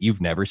games that you've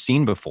never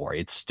seen before.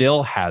 It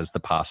still has the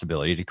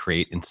possibility to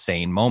create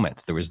insane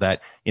moments. There was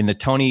that in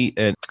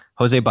the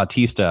Jose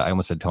Bautista, I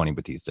almost said Tony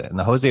Batista, in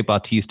the Jose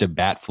Bautista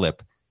bat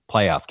flip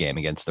playoff game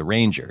against the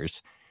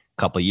Rangers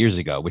a couple of years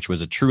ago, which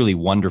was a truly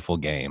wonderful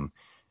game.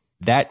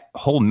 That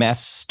whole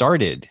mess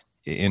started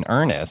in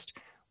earnest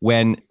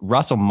when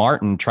Russell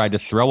Martin tried to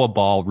throw a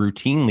ball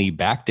routinely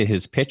back to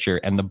his pitcher,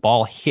 and the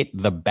ball hit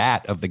the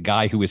bat of the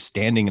guy who was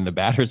standing in the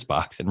batter's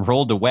box and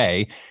rolled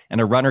away,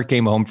 and a runner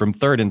came home from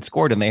third and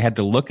scored, and they had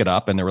to look it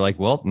up, and they were like,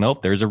 well,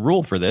 nope, there's a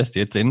rule for this.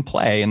 It's in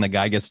play, and the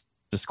guy gets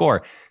to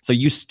score. So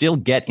you still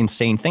get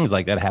insane things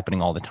like that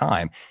happening all the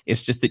time.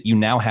 It's just that you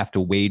now have to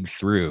wade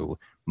through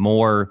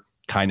more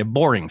kind of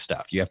boring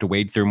stuff. You have to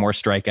wade through more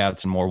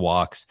strikeouts and more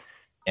walks,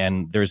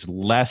 and there's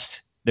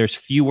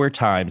fewer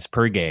times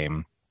per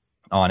game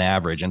on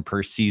average and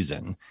per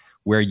season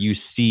where you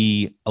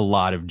see a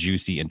lot of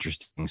juicy,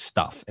 interesting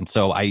stuff. And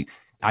so I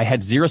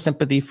had zero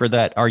sympathy for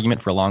that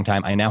argument for a long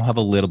time. I now have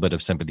a little bit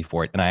of sympathy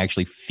for it, and I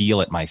actually feel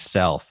it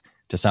myself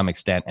to some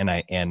extent. And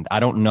I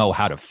don't know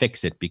how to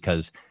fix it,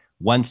 because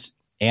once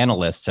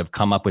analysts have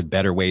come up with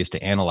better ways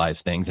to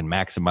analyze things and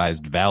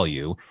maximized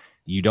value,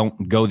 you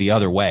don't go the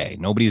other way.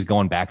 Nobody's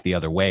going back the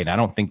other way. And I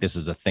don't think this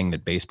is a thing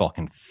that baseball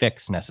can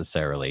fix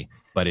necessarily,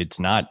 but it's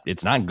not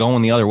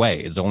going the other way.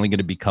 It's only going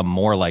to become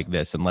more like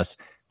this unless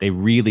they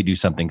really do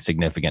something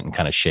significant and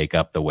kind of shake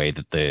up the way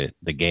that the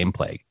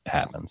gameplay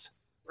happens.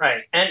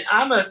 Right. And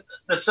I'm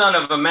the son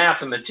of a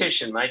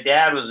mathematician. My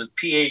dad was a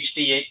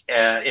PhD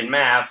in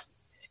math,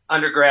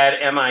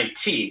 undergrad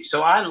MIT.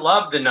 So I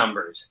love the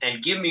numbers,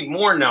 and give me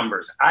more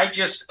numbers. I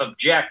just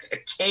object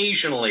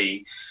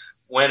occasionally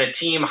when a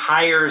team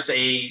hires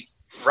a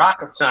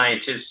rocket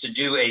scientist to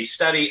do a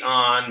study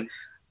on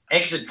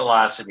exit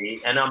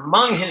velocity. And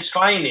among his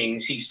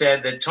findings, he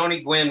said that Tony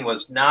Gwynn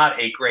was not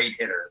a great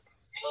hitter.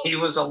 He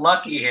was a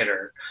lucky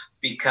hitter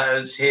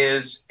because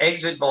his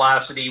exit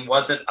velocity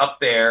wasn't up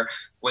there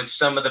with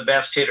some of the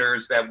best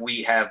hitters that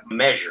we have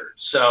measured.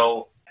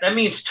 So that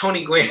means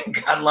Tony Gwynn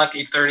got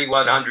lucky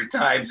 3,100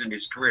 times in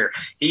his career.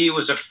 He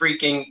was a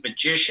freaking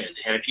magician.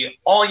 And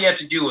all you had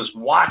to do was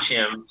watch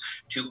him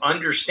to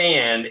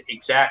understand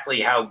exactly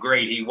how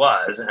great he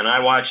was. And I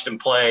watched him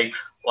play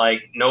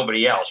like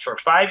nobody else. For a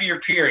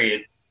 5-year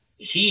period,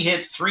 he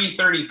hit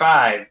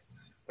 335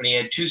 when he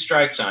had 2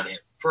 strikes on him.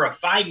 For a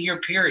 5-year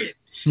period.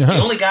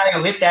 The only guy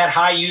who hit that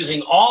high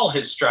using all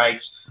his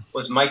strikes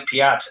was Mike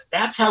Piazza.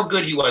 That's how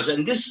good he was.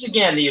 And this is,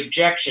 again, the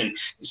objection,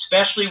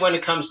 especially when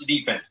it comes to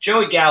defense.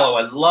 Joey Gallo,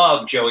 I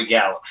love Joey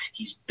Gallo.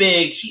 He's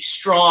big, he's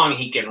strong,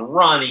 he can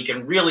run, he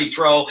can really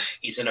throw.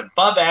 He's an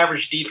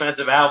above-average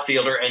defensive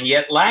outfielder, and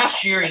yet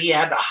last year he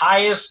had the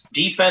highest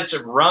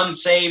defensive run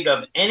saved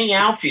of any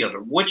outfielder,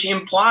 which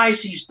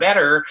implies he's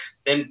better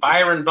than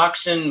Byron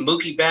Buxton,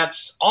 Mookie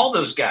Betts, all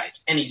those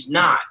guys, and he's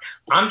not.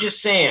 I'm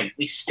just saying,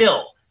 we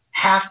still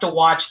have to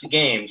watch the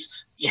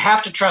games. You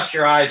have to trust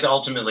your eyes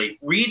ultimately.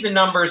 Read the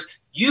numbers,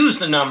 use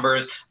the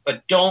numbers,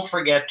 but don't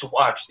forget to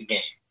watch the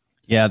game.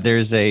 Yeah,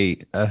 there's a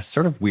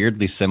sort of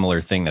weirdly similar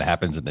thing that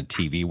happens in the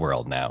TV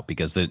world now,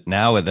 because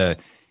now that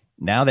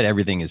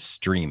everything is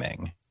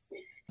streaming,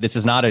 this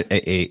is not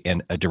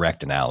a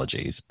direct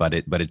analogy, but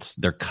it's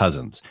their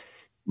cousins.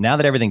 Now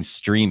that everything's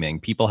streaming,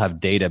 people have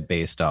data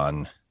based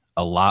on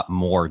a lot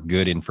more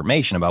good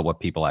information about what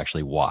people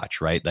actually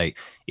watch, right? Like,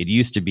 it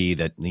used to be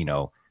that,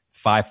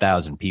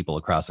 5,000 people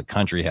across the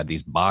country had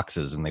these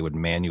boxes and they would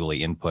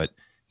manually input,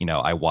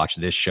 I watch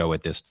this show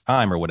at this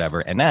time or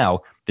whatever. And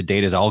now the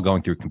data is all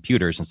going through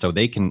computers. And so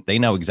they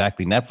know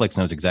exactly, Netflix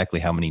knows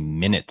exactly how many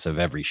minutes of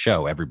every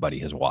show everybody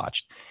has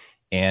watched.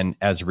 And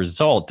as a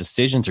result,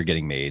 decisions are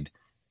getting made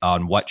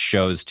on what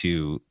shows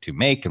to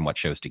make and what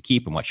shows to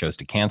keep and what shows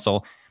to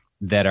cancel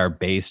that are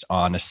based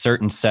on a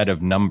certain set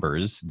of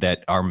numbers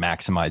that are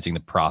maximizing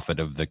the profit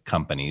of the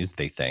companies,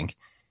 they think,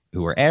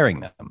 who are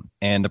airing them.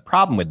 And the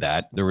problem with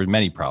that, there were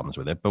many problems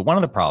with it, but one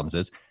of the problems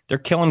is they're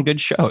killing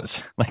good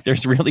shows. Like,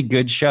 there's really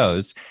good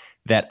shows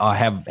that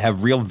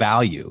have real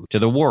value to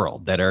the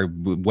world, that are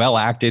well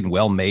acted,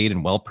 well made,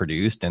 and well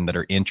produced, and that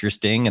are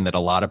interesting and that a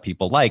lot of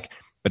people like.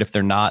 But if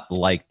they're not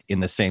liked in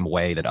the same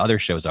way that other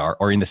shows are,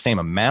 or in the same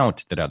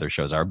amount that other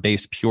shows are,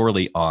 based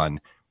purely on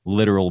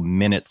literal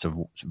minutes of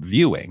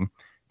viewing,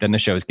 then the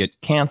shows get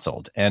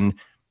canceled. And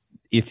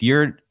if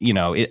you're,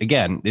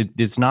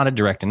 it's not a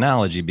direct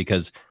analogy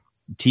because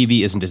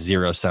TV isn't a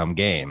zero-sum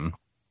game.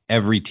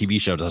 Every TV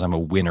show doesn't have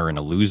a winner and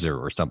a loser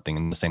or something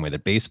in the same way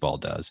that baseball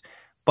does.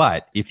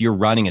 But if you're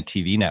running a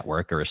TV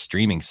network or a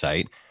streaming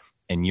site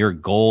and your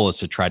goal is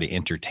to try to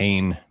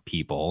entertain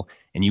people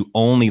and you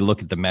only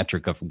look at the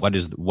metric of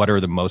what are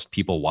the most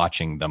people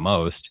watching the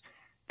most,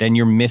 then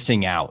you're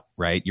missing out,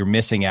 right? You're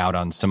missing out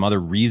on some other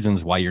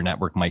reasons why your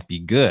network might be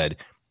good.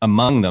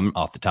 Among them,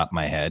 off the top of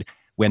my head,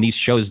 when these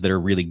shows that are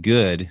really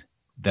good,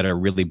 that are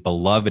really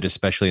beloved,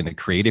 especially in the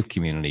creative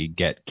community,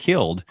 get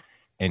killed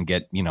and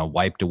get,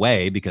 wiped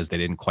away because they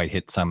didn't quite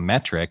hit some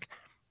metric,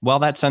 well,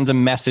 that sends a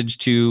message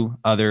to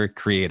other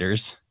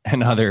creators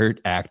and other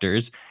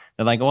actors.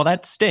 They're like, well,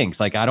 that stinks.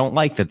 Like, I don't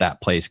like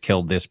that place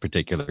killed this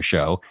particular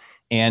show.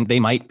 And they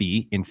might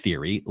be, in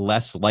theory,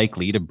 less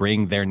likely to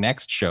bring their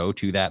next show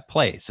to that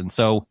place. And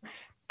so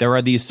there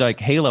are these like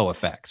halo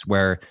effects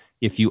where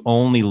if you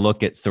only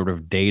look at sort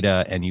of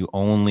data and you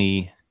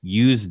only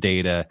use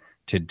data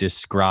to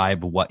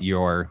describe what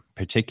your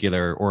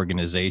particular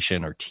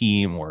organization or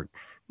team or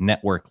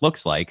network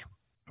looks like,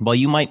 well,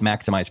 you might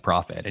maximize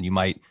profit and you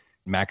might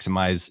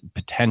maximize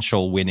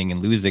potential winning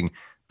and losing,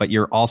 but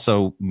you're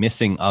also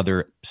missing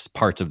other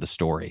parts of the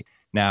story.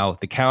 Now,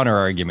 the counter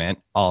argument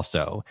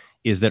also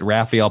is that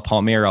Rafael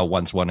Palmeiro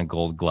once won a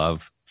Gold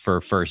Glove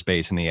for first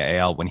base in the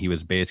AL when he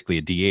was basically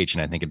a DH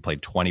and I think had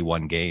played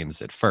 21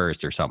 games at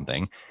first or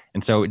something.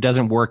 And so it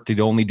doesn't work to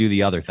only do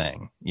the other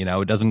thing.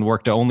 It doesn't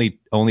work to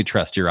only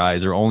trust your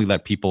eyes or only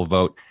let people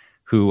vote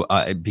who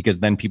because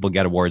then people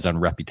get awards on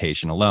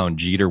reputation alone.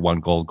 Jeter won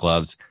Gold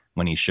Gloves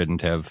when he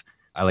shouldn't have.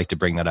 I like to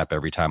bring that up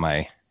every time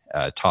I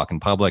talk in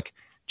public.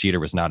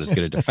 Jeter was not as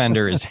good a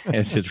defender as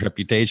his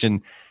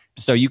reputation.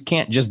 So you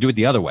can't just do it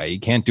the other way. You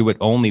can't do it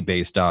only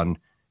based on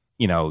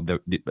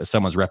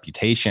someone's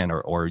reputation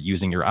or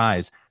using your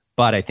eyes.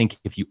 But I think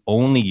if you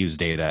only use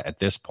data at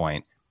this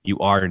point, you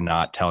are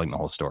not telling the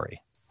whole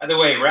story. By the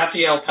way,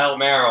 Rafael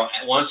Palmeiro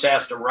once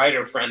asked a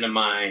writer friend of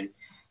mine,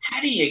 how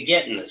do you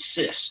get an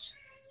assist?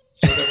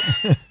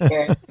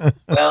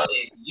 Well,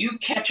 you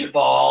catch a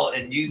ball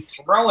and you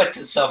throw it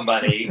to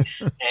somebody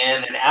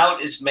and an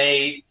out is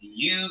made,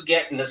 you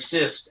get an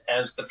assist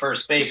as the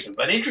first baseman.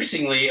 But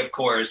interestingly, of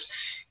course,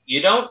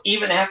 you don't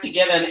even have to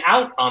get an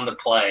out on the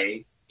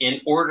play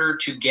in order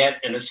to get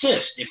an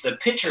assist. If the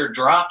pitcher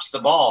drops the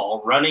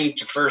ball running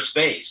to first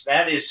base,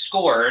 that is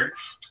scored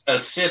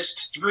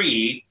assist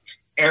 3,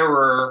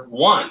 error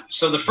 1.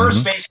 So the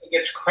first baseman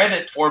gets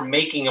credit for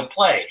making a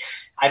play.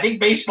 I think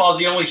baseball is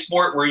the only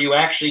sport where you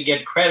actually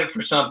get credit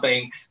for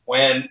something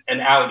when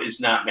an out is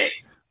not made.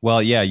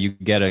 Well, yeah, you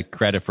get a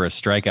credit for a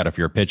strikeout if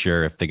you're a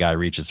pitcher if the guy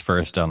reaches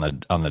first on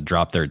the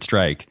drop third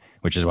strike,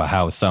 which is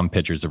how some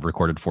pitchers have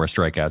recorded 4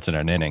 strikeouts in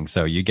an inning.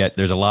 So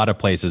there's a lot of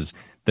places.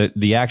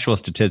 The actual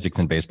statistics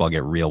in baseball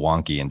get real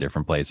wonky in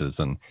different places,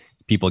 and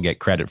people get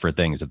credit for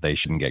things that they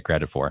shouldn't get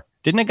credit for.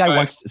 Didn't a guy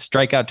once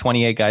strike out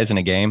 28 guys in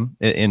a game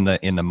in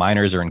the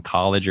minors or in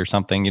college or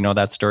something? You know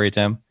that story,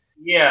 Tim?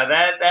 Yeah,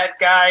 that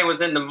guy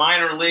was in the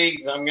minor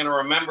leagues. I'm going to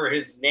remember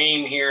his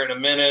name here in a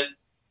minute.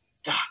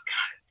 Oh,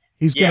 God.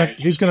 He's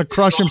gonna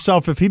crush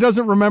himself if he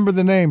doesn't remember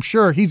the name.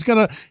 Sure, he's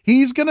gonna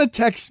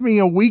text me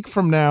a week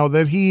from now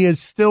that he is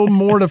still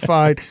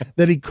mortified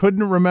that he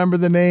couldn't remember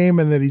the name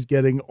and that he's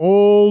getting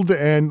old.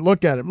 And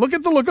look at him. Look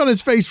at the look on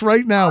his face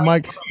right now,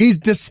 Mike. He's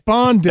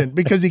despondent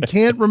because he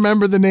can't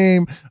remember the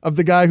name of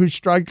the guy who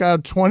struck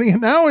out 20.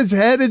 And now his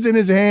head is in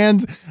his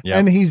hands,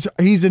 and he's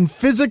in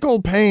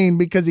physical pain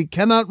because he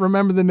cannot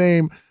remember the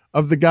name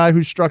of the guy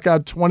who struck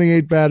out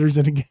 28 batters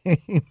in a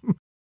game.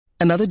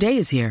 Another day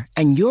is here,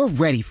 and you're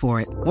ready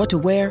for it. What to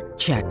wear?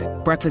 Check.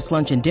 Breakfast,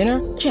 lunch, and dinner?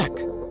 Check.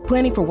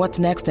 Planning for what's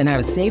next and how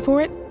to save for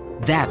it?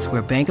 That's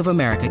where Bank of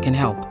America can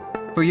help.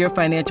 For your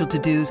financial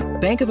to-dos,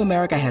 Bank of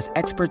America has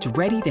experts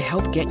ready to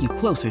help get you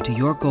closer to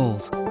your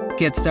goals.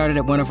 Get started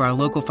at one of our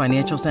local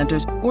financial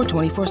centers or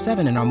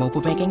 24/7 in our mobile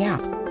banking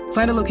app.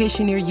 Find a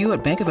location near you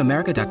at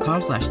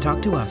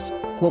bankofamerica.com/talktous.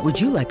 What would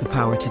you like the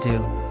power to do?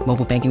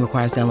 Mobile banking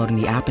requires downloading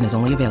the app and is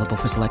only available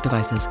for select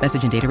devices.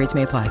 Message and data rates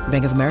may apply.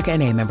 Bank of America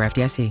NA, member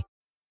FDIC.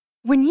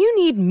 When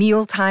you need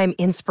mealtime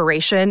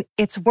inspiration,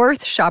 it's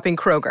worth shopping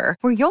Kroger,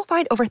 where you'll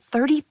find over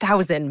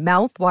 30,000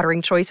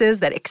 mouth-watering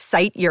choices that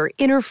excite your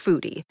inner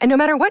foodie. And no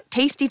matter what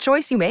tasty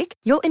choice you make,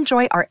 you'll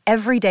enjoy our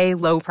everyday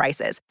low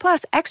prices,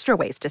 plus extra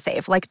ways to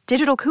save, like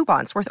digital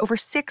coupons worth over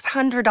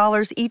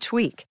 $600 each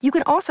week. You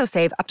can also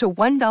save up to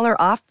 $1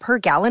 off per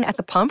gallon at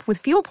the pump with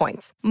fuel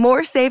points.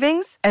 More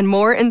savings and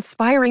more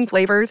inspiring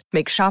flavors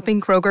make shopping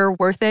Kroger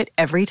worth it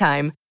every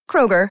time.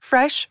 Kroger,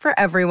 fresh for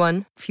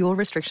everyone. Fuel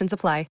restrictions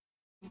apply.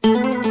 All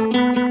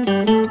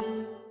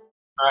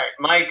right,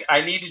 Mike, I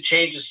need to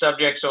change the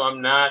subject so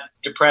I'm not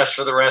depressed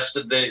for the rest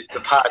of the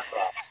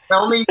podcast.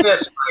 Tell me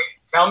this, Mike.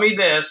 tell me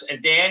this,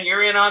 and Dan,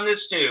 you're in on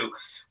this too.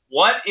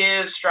 What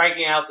is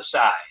striking out the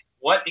side?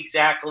 What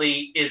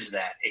exactly is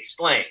that?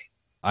 Explain.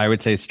 I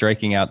would say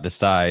striking out the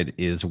side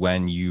is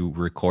when you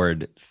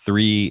record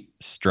 3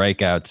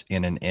 strikeouts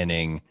in an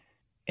inning.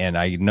 And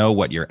I know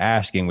what you're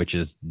asking, which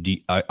is,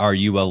 are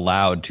you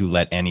allowed to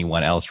let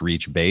anyone else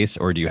reach base,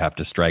 or do you have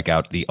to strike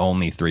out the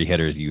only 3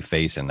 hitters you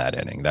face in that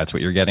inning? That's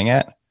what you're getting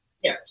at?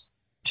 Yes.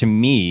 To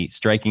me,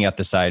 striking out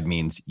the side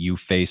means you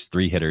face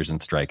 3 hitters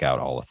and strike out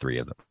all 3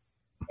 of them.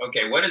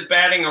 Okay, what is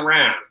batting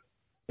around?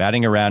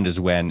 Batting around is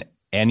when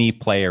any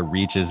player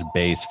reaches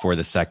base for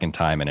the second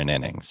time in an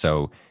inning.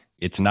 So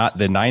it's not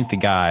the 9th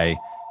guy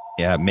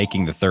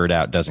making the 3rd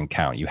out doesn't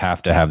count. You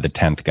have to have the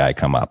 10th guy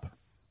come up.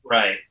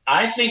 Right.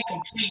 I think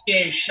complete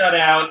game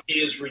shutout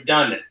is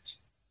redundant.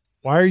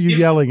 Why are you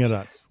yelling at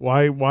us?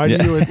 Why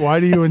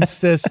do you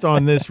insist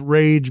on this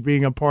rage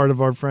being a part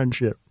of our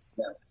friendship?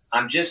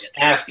 I'm just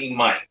asking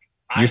Mike.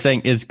 You're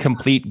saying, is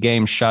complete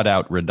game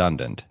shutout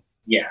redundant?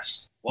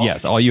 Yes.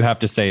 Yes, all you have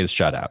to say is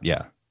shutout.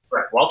 Yeah.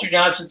 Right. Walter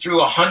Johnson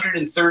threw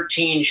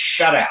 113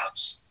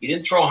 shutouts. He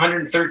didn't throw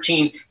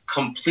 113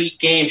 complete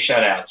game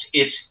shutouts.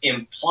 It's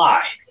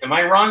implied. Am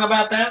I wrong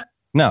about that?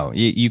 No,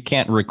 you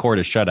can't record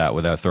a shutout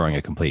without throwing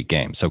a complete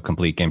game. So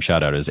complete game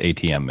shutout is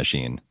ATM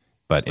machine,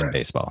 but in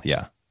baseball,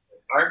 yeah.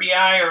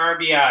 RBI or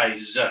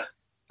RBIs?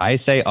 I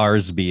say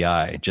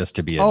RSBI just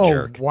to be a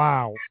jerk. Oh,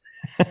 wow.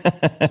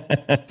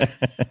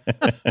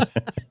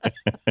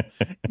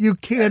 You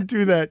can't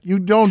do that. You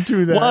don't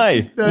do that.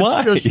 Why?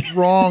 That's just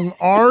wrong.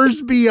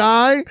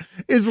 RSBI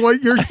is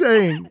what you're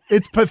saying.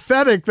 It's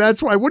pathetic.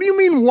 That's why. What do you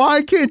mean?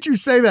 Why can't you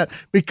say that?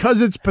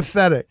 Because it's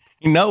pathetic.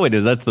 You know it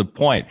is. That's the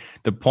point.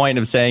 The point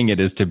of saying it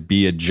is to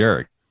be a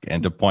jerk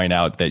and to point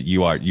out that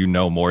you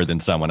know more than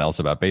someone else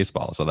about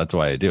baseball. So that's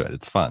why I do it.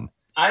 It's fun.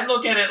 I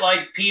look at it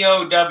like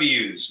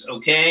POWs,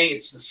 okay?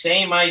 It's the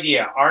same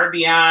idea.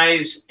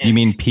 RBIs. And do you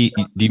mean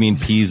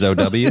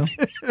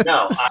PZOW?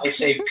 No, I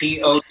say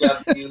POWs.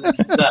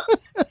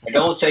 I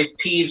don't say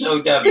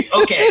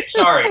PZOW. Okay,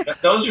 sorry.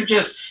 Those are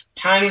just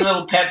tiny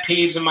little pet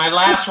peeves. And my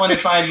last one,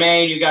 if I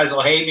may, you guys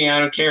will hate me. I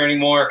don't care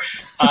anymore.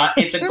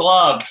 It's a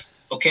glove,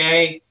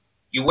 okay?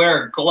 You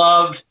wear a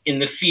glove in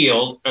the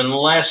field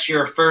unless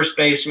you're a first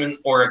baseman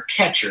or a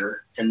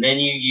catcher, and then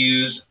you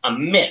use a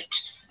mitt.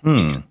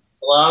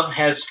 Glove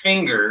has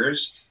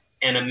fingers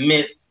and a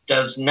mitt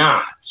does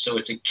not. So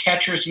it's a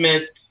catcher's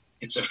mitt.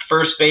 It's a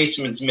first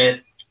baseman's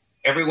mitt.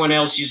 Everyone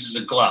else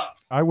uses a glove.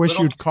 I wish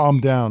you'd calm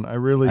down. I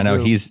really do.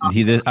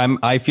 I know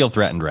I feel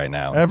threatened right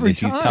now.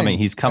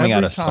 He's coming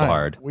at us so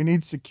hard. We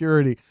need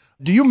security.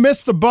 Do you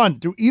miss the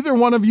bunt? Do either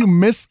one of you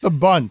miss the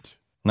bunt?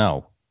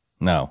 No,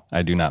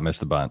 I do not miss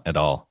the bunt at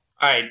all.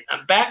 All right.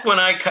 Back when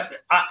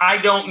I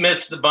don't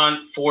miss the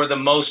bunt for the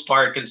most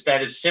part because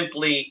that is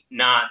simply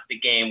not the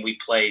game we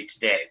play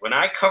today. When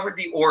I covered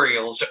the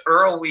Orioles,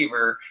 Earl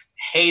Weaver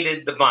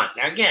hated the bunt.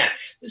 Now, again,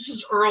 this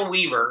is Earl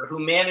Weaver who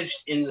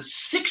managed in the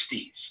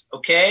 60s,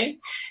 okay?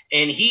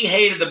 And he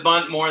hated the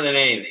bunt more than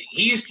anything.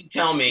 He used to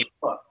tell me,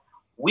 look,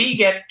 we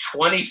get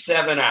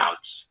 27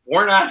 outs.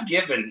 We're not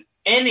giving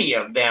any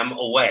of them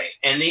away.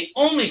 And the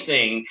only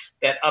thing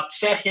that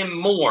upset him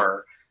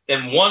more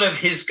than one of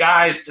his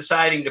guys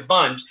deciding to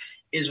bunt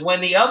is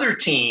when the other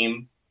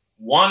team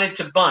wanted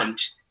to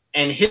bunt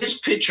and his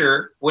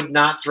pitcher would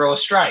not throw a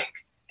strike.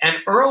 And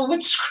Earl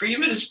would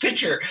scream at his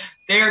pitcher,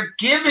 they're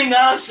giving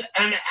us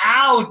an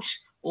out.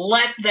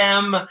 Let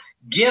them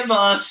give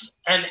us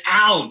an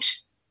out.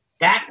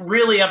 That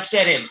really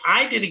upset him.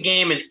 I did a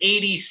game in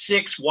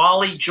 86,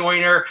 Wally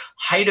Joyner,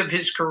 height of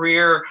his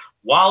career,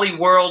 Wally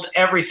World,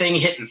 everything,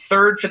 hitting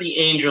third for the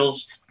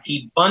Angels.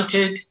 He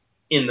bunted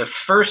in the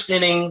first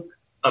inning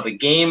of a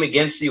game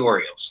against the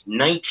Orioles,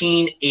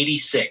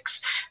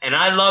 1986. And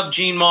I love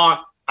Gene Mauch.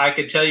 I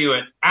could tell you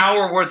an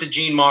hour worth of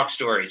Gene Mauch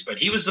stories, but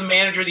he was the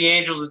manager of the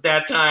Angels at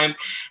that time.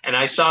 And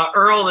I saw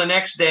Earl the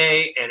next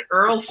day, and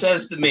Earl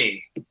says to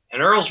me,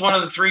 and Earl's one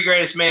of the 3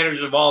 greatest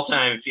managers of all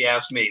time, if you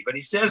ask me, but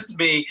he says to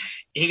me,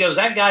 he goes,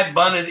 that guy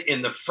bunted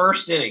in the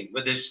first inning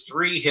with his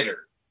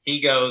 3-hitter. He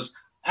goes,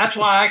 that's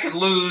why I could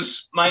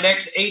lose my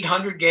next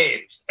 800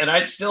 games, and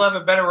I'd still have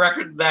a better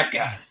record than that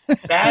guy.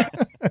 That's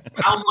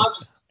how much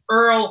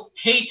Earl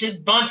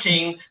hated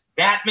bunting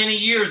that many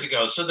years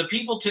ago. So the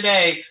people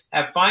today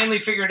have finally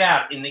figured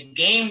out in the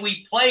game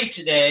we play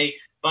today,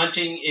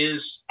 bunting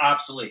is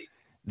obsolete.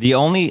 The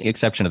only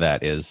exception to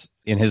that is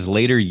in his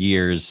later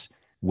years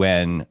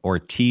when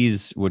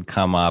Ortiz would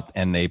come up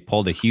and they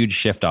pulled a huge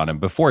shift on him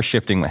before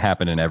shifting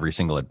happened in every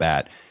single at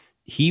bat.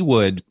 He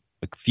would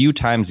a few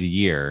times a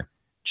year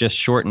just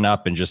shorten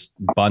up and just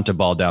bunt a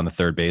ball down the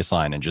third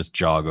baseline and just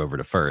jog over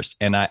to first.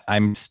 And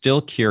I'm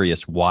still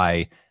curious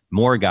why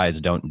more guys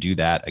don't do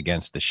that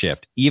against the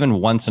shift, even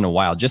once in a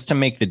while, just to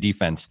make the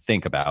defense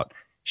think about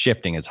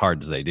shifting as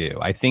hard as they do.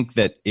 I think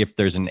that if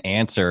there's an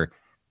answer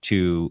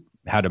to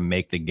how to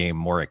make the game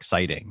more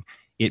exciting,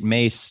 it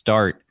may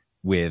start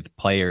with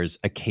players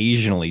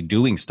occasionally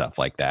doing stuff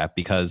like that,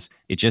 because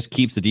it just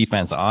keeps the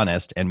defense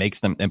honest and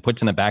makes them and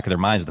puts in the back of their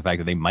minds the fact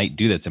that they might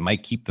do this. It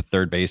might keep the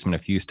third baseman a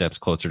few steps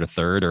closer to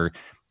third, or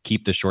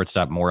keep the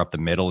shortstop more up the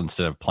middle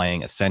instead of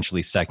playing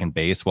essentially second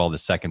base while the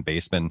second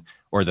baseman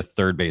or the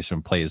third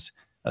baseman plays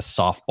a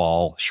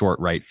softball short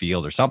right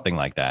field or something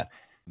like that.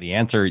 The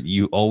answer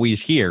you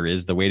always hear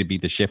is the way to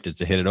beat the shift is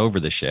to hit it over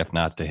the shift,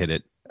 not to hit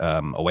it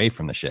away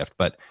from the shift.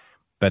 But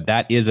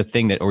that is a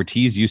thing that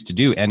Ortiz used to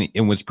do, and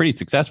it was pretty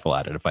successful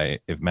at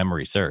it, if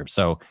memory serves.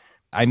 So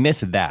I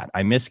miss that.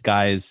 I miss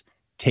guys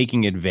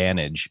taking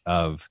advantage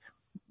of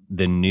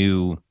the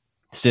new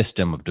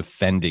system of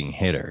defending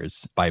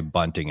hitters by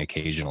bunting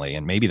occasionally,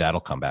 and maybe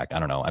that'll come back. I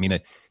don't know. I mean,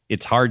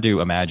 it's hard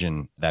to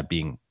imagine that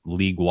being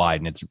league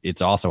wide, and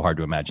it's also hard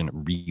to imagine it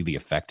really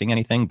affecting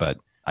anything. But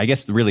I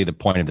guess really the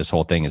point of this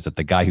whole thing is that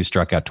the guy who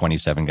struck out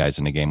 27 guys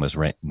in a game was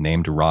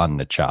named Ron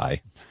Nachai.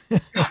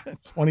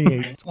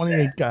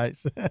 28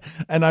 guys.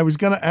 And I was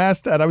going to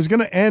ask that. I was going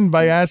to end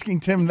by asking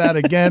Tim that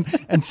again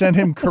and send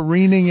him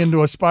careening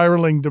into a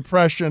spiraling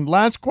depression.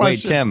 Last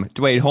question.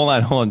 Hold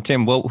on.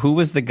 Tim, who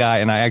was the guy,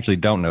 and I actually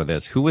don't know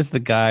this, who was the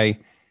guy,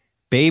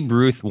 Babe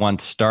Ruth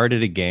once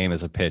started a game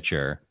as a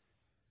pitcher,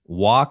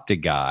 walked a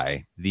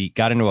guy,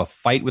 got into a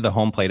fight with a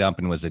home plate ump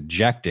and was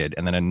ejected,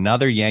 and then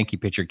another Yankee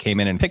pitcher came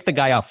in and picked the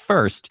guy off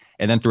first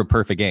and then threw a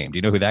perfect game. Do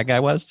you know who that guy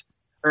was?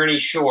 Ernie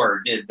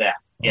Shore did that.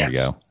 There you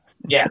go.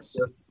 Yes,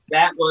 so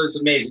that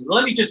was amazing.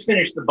 Let me just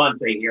finish the bunt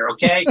thing here,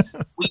 okay?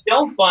 We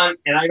don't bunt,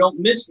 and I don't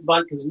miss the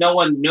bunt because no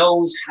one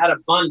knows how to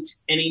bunt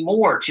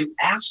anymore. To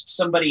ask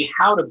somebody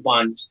how to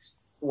bunt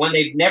when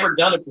they've never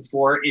done it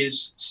before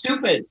is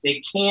stupid.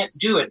 They can't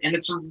do it, and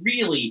it's a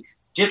really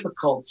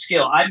difficult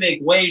skill. I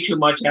make way too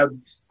much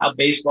how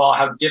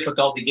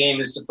difficult the game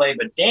is to play.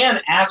 But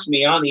Dan asked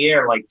me on the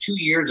air like 2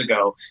 years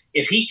ago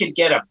if he could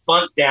get a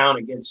bunt down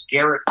against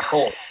Garrett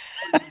Cole.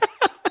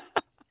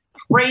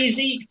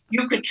 Crazy.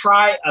 You could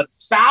try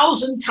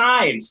 1,000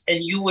 times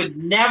and you would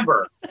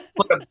never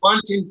put a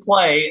bunt in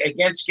play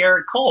against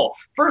Garrett Cole.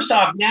 First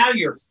off, now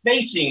you're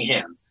facing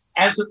him.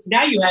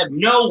 Now you have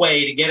no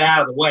way to get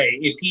out of the way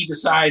if he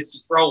decides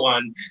to throw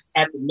one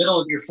at the middle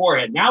of your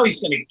forehead. Now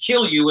he's going to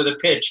kill you with a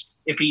pitch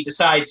if he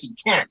decides he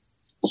can.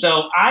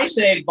 So I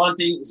say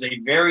bunting is a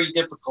very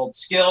difficult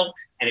skill,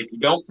 and if you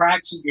don't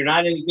practice it, you're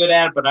not any good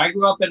at it. But I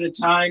grew up at a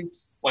time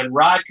when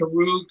Rod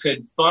Carew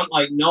could bunt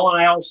like no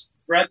one else.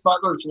 Brett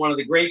Butler is one of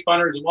the great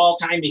bunters of all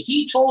time. And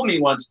he told me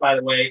once, by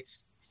the way,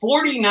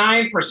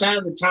 49%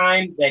 of the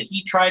time that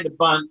he tried to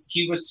bunt,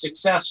 he was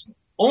successful.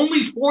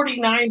 Only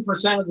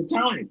 49% of the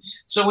time.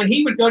 So when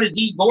he would go to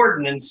Dee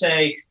Gordon and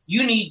say,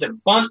 you need to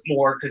bunt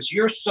more because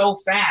you're so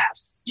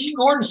fast, Dee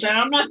Gordon said,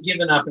 I'm not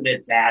giving up an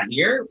at-bat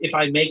here if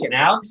I make it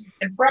out.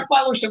 And Brett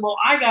Butler said, well,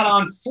 I got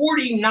on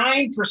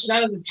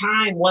 49% of the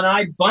time when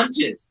I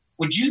bunted.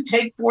 Would you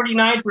take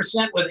 49%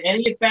 with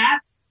any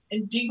at-bat?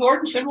 And Dee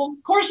Gordon said, well,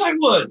 of course I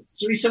would.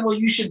 So he said, well,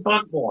 you should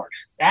bunt more.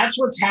 That's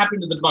what's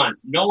happened to the bunt.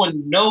 No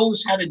one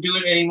knows how to do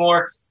it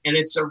anymore, and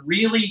it's a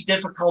really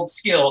difficult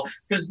skill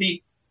because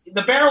the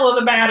barrel of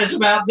the bat is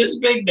about this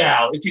big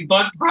now if you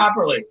bunt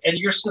properly, and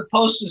you're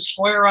supposed to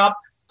square up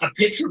a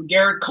pitch from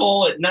Garrett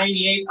Cole at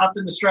 98 up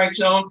in the strike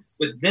zone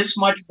with this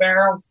much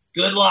barrel.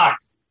 Good luck.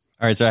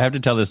 All right, so I have to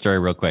tell this story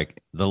real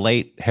quick. The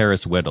late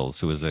Harris Whittles,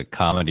 who was a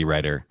comedy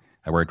writer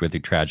I worked with who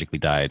tragically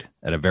died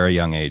at a very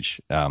young age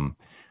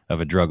of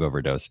a drug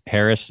overdose.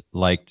 Harris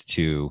liked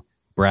to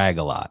brag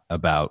a lot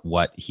about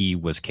what he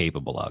was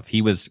capable of.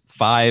 He was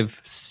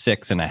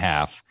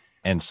 5'6.5"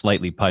 and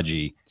slightly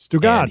pudgy.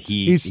 Stugatz.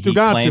 He's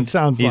Stugatz, it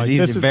sounds like.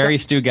 He's very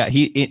Stugatz.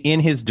 He, in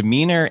his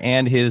demeanor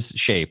and his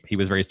shape, he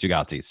was very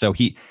Stugatzy. So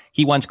he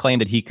once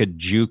claimed that he could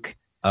juke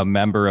a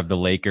member of the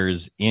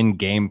Lakers in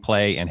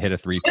gameplay and hit a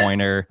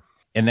three-pointer.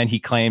 And then he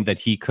claimed that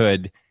he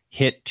could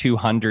hit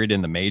 200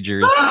 in the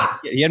majors.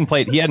 He hadn't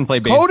played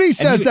baseball. Cody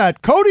says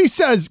that. Cody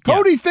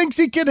thinks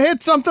he could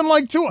hit something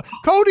like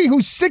Cody,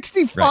 who's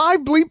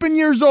 65 bleeping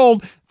years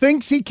old,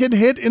 thinks he could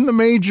hit in the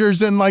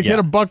majors and hit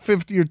a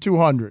 $150 or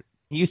 200.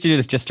 He used to do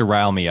this just to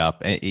rile me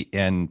up,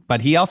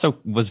 but he also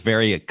was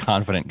very a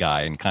confident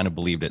guy and kind of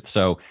believed it.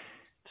 So,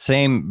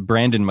 same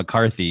Brandon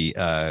McCarthy,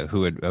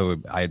 who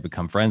I had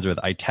become friends with.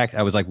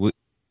 I was like,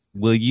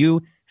 "Will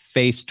you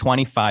face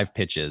 25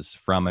 pitches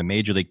from a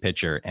major league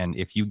pitcher, and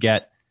if you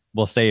get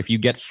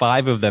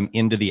 5 of them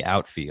into the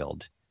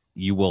outfield,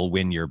 you will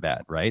win your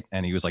bet, right?"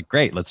 And he was like,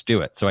 "Great, let's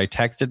do it." So I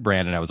texted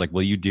Brandon. I was like,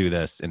 "Will you do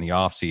this in the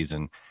off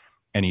season?"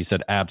 And he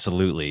said,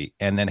 "Absolutely."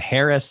 And then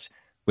Harris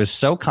was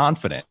so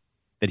confident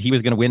that he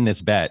was going to win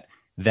this bet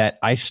that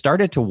I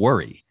started to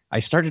worry. I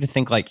started to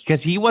think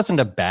because he wasn't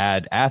a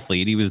bad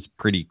athlete. He was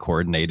pretty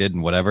coordinated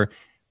and whatever,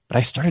 but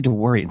I started to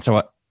worry. And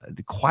so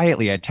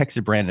quietly I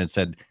texted Brandon and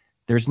said,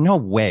 there's no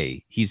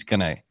way he's going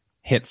to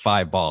hit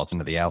 5 balls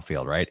into the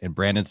outfield, right? And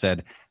Brandon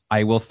said,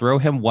 I will throw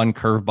him one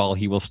curveball.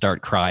 He will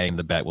start crying.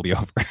 The bet will be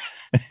over.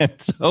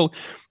 And so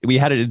we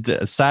had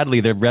it. Sadly,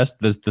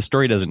 the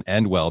story doesn't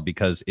end well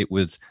because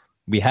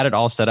we had it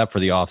all set up for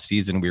the off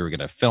season. We were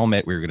going to film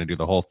it. We were going to do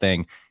the whole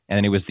thing.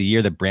 And it was the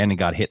year that Brandon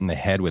got hit in the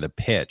head with a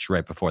pitch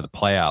right before the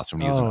playoffs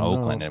when he was in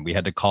Oakland, and we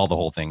had to call the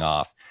whole thing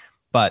off.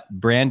 But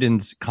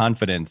Brandon's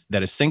confidence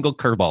that a single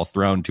curveball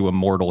thrown to a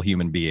mortal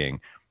human being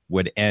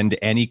would end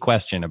any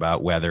question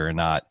about whether or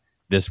not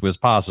this was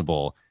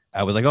possible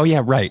I was like, oh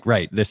yeah,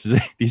 right. This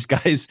is these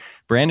guys.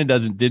 Brandon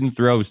didn't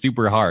throw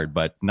super hard,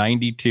 but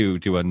 92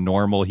 to a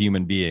normal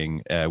human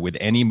being with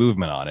any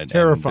movement on it.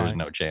 Terrifying. There's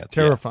no chance.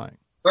 Terrifying.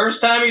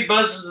 First time he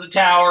buzzes the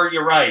tower,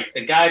 you're right.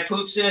 The guy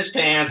poops in his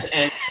pants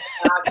and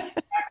not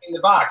back in the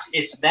box.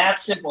 It's that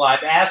simple.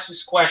 I've asked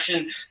this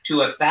question to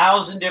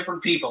 1,000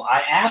 different people.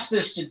 I asked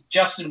this to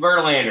Justin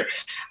Verlander.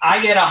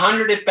 I get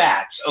 100 at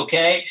bats,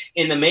 okay,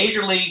 in the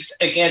major leagues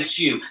against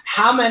you.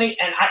 How many?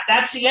 And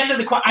that's the end of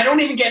the question. I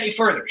don't even get any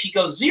further. He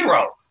goes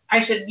 0. I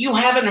said, you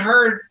haven't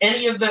heard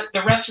any of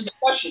the rest of the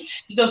question.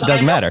 He goes,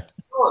 doesn't matter.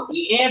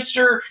 The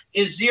answer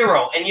is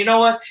 0. And you know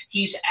what?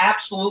 He's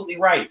absolutely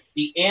right.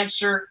 The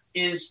answer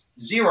is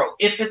 0.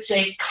 If it's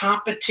a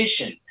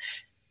competition,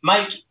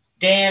 Mike,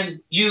 Dan,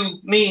 you,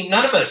 me,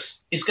 none of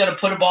us is going to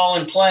put a ball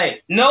in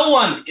play. No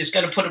one is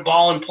going to put a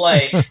ball in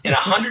play in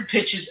 100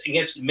 pitches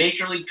against a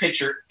major league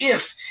pitcher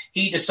if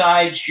he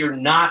decides you're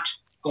not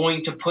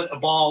going to put a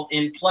ball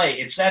in play.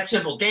 It's that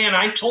simple. Dan,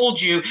 I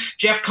told you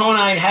Jeff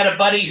Conine had a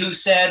buddy who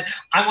said,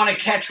 I want to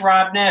catch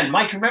Rob Nen.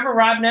 Mike, remember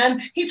Rob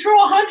Nen? He threw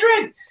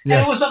 100, and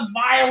it was a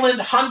violent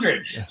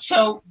 100. Yeah.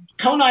 So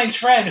Conine's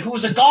friend, who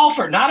was a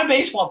golfer, not a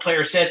baseball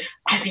player, said,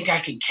 I think I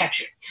can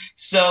catch him.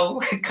 So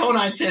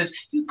Conine says,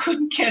 you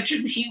couldn't catch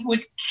him. He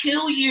would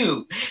kill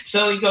you.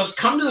 So he goes,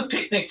 come to the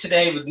picnic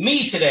today with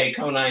me today,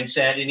 Conine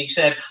said. And he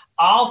said,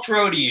 I'll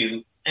throw to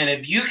you. And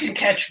if you can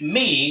catch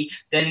me,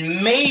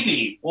 then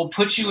maybe we'll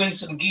put you in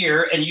some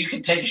gear and you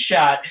can take a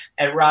shot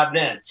at Rob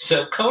Nen.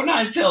 So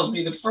Conine tells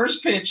me the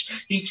first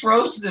pitch he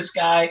throws to this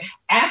guy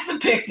at the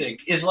picnic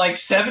is like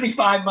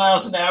 75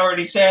 miles an hour. And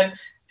he said,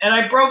 and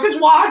I broke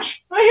his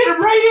watch. I hit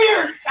him right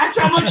here. That's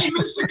how much he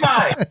missed the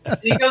guy. And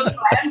he goes, if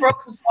I hadn't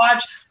broken his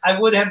watch, I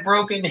would have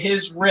broken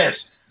his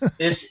wrist.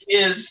 This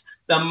is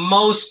the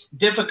most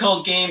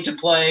difficult game to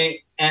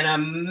play and a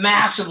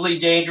massively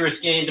dangerous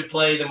game to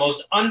play. The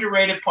most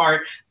underrated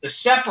part, the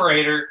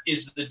separator,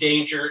 is the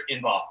danger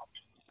involved.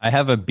 I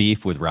have a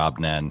beef with Rob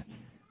Nen,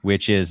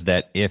 which is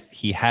that if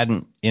he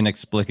hadn't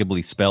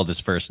inexplicably spelled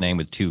his first name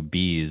with 2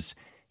 B's,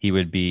 he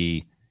would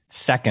be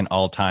second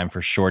all time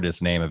for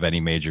shortest name of any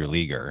major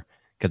leaguer,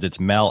 because it's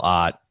Mel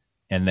Ott,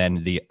 and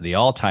then the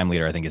all time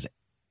leader I think is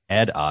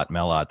Ed Ott,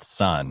 Mel Ott's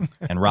son,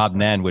 and Rob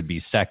Nen would be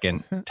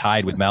second,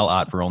 tied with Mel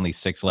Ott for only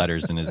 6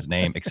 letters in his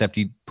name, except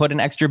he put an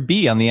extra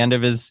B on the end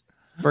of his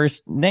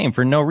first name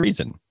for no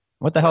reason.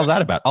 What the hell is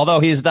that about?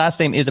 Although his last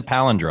name is a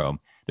palindrome.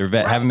 There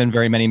haven't been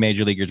very many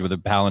major leaguers with a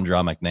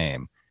palindromic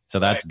name, so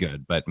that's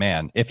good. But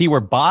man, if he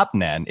were Bob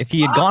Nen, if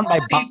he had gone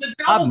by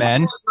Bob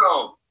Nen,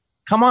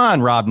 come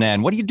on, Rob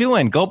Nen, what are you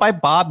doing? Go by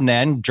Bob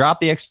Nen, drop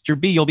the extra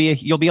B.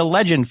 You'll be a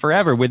legend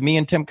forever with me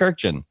and Tim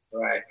Kirkjian.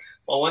 Right.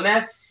 Well, when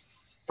that's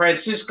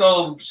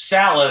Francisco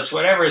Salas,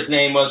 whatever his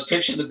name was,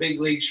 pitched in the big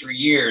leagues for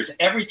years.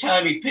 Every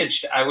time he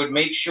pitched, I would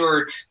make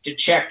sure to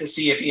check to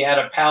see if he had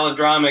a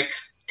palindromic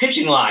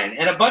pitching line.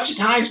 And a bunch of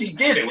times he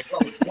did. It was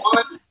like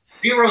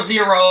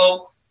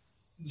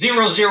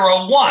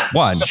 1-0-0-0-0-1.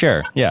 One, so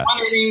sure, yeah.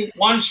 1 inning,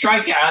 1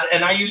 strikeout.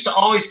 And I used to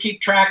always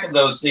keep track of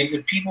those things.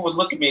 And people would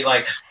look at me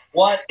like,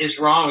 what is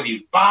wrong with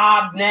you?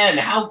 Bob Nen,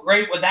 how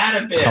great would that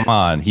have been? Come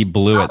on, he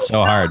blew it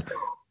so hard.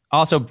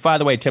 Also, by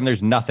the way, Tim,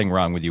 there's nothing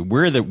wrong with you.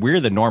 We're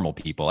the normal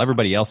people.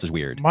 Everybody else is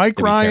weird. Mike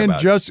Ryan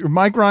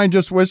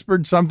just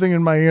whispered something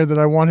in my ear that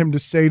I want him to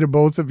say to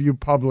both of you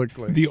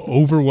publicly. The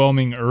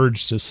overwhelming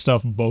urge to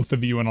stuff both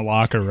of you in a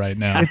locker right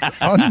now. It's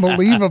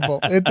unbelievable.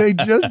 They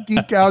just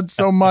geek out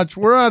so much.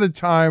 We're out of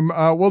time.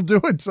 We'll do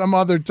it some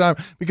other time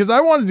because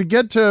I wanted to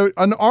get to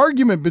an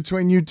argument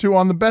between you two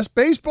on the best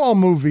baseball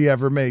movie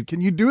ever made. Can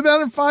you do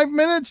that in 5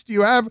 minutes? Do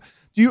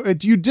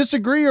you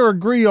disagree or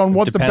agree on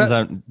what depends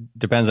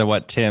on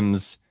what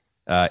Tim's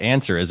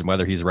answer is and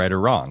whether he's right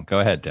or wrong. Go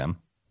ahead, Tim.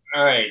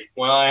 All right.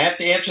 Well, I have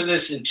to answer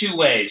this in 2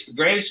 ways. The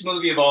greatest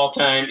movie of all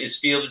time is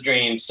Field of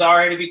Dreams.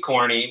 Sorry to be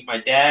corny. My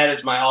dad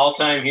is my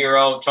all-time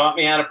hero. Taught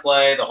me how to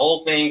play the whole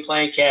thing,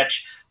 playing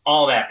catch,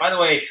 all that. By the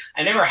way,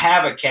 I never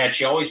have a catch.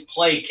 You always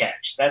play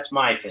catch. That's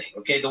my thing.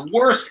 Okay. The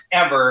worst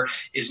ever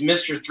is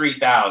Mr.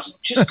 3000.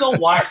 Just go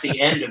watch the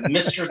end of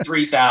Mr.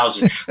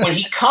 3000 when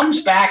he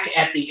comes back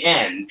at the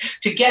end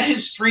to get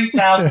his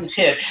 3000th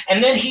hit.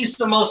 And then he's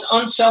the most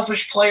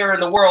unselfish player in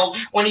the world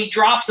when he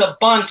drops a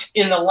bunt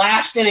in the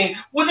last inning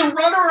with a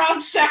runner on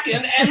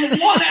second and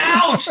 1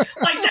 out.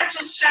 Like,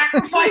 that's a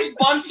sacrifice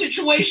bunt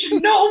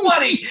situation.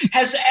 Nobody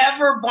has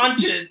ever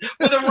bunted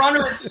with a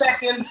runner at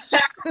second,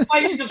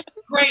 sacrificing a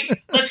great.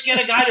 Let's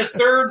get a guy to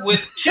third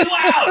with 2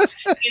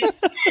 outs. It's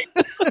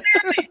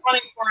clearly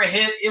running for a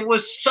hit. It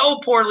was so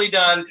poorly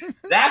done.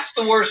 That's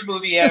the worst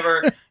movie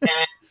ever. And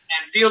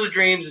Field of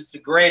Dreams is the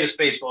greatest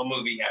baseball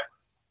movie ever.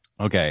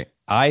 Okay.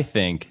 I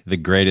think the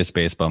greatest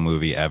baseball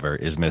movie ever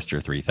is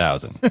Mr.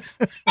 3000.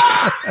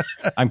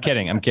 I'm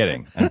kidding. I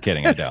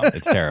don't.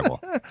 It's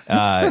terrible.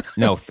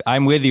 No,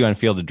 I'm with you on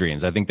Field of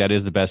Dreams. I think that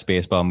is the best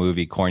baseball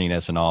movie,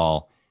 corniness and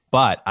all.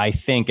 But I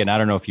think, and I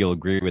don't know if you'll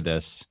agree with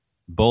this,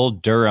 Bull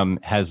Durham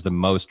has the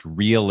most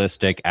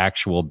realistic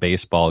actual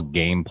baseball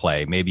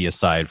gameplay, maybe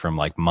aside from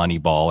like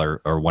Moneyball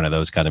or one of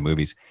those kind of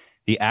movies.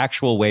 The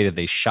actual way that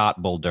they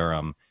shot Bull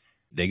Durham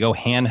They go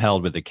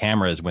handheld with the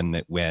cameras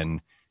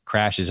when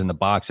Crash is in the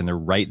box, and they're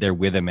right there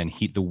with him. And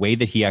the way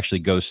that he actually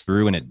goes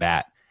through and at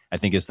bat, I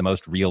think is the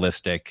most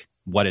realistic,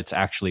 what it's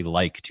actually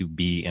like to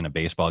be in a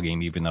baseball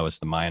game, even though it's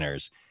the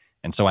minors.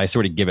 And so I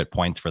sort of give it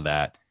points for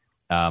that.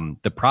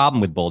 The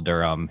problem with Bull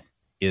Durham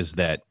is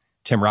that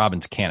Tim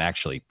Robbins can't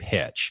actually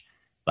pitch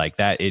like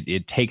that.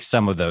 It takes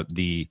some of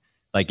the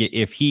like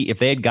if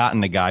they had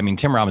gotten a guy, I mean,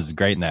 Tim Robbins is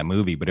great in that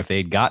movie, but if they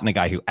had gotten a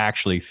guy who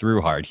actually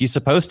threw hard, he's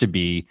supposed to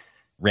be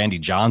Randy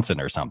Johnson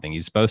or something.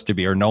 He's supposed to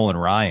be, or Nolan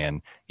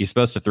Ryan. He's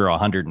supposed to throw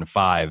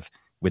 105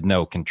 with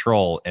no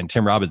control, and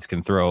Tim Robbins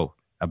can throw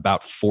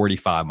about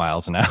 45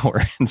 miles an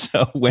hour. And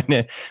so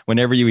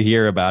whenever you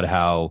hear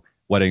about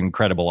what an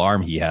incredible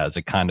arm he has,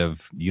 it kind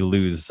of, you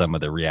lose some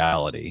of the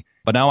reality.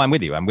 But no, I'm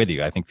with you.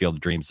 I think Field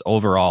of Dreams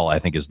overall, I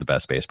think, is the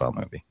best baseball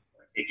movie.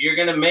 If you're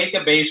going to make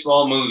a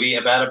baseball movie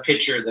about a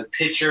pitcher, the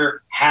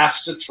pitcher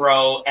has to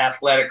throw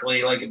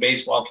athletically like a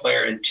baseball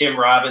player, and Tim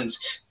Robbins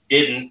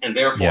didn't, and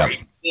therefore he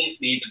can't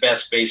be the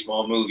best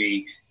baseball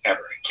movie ever.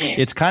 It can't.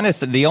 It's kind of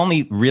the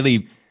only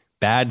really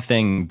bad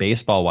thing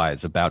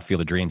baseball-wise about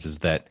Field of Dreams is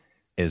that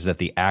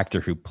the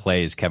actor who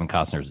plays Kevin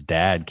Costner's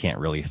dad can't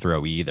really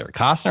throw either.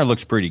 Costner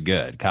looks pretty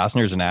good.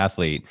 Costner's an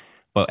athlete,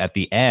 but at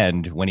the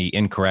end, when he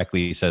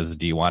incorrectly says,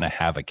 "Do you want to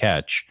have a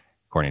catch?"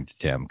 according to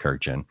Tim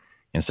Kurkjian,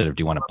 instead of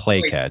 "Do you want to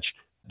play catch?"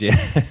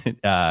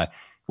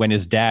 When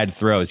his dad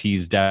throws,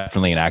 he's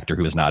definitely an actor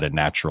who is not a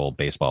natural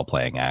baseball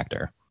playing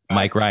actor.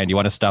 Mike Ryan, do you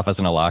want to stuff us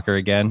in a locker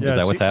again? Is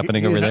that what's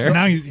happening over there? So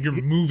now you're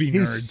movie nerds.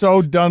 He's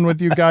so done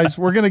with you guys.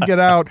 We're going to get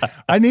out.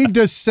 I need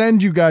to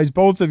send you guys,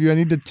 both of you, I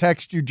need to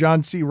text you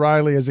John C.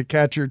 Reilly as a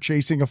catcher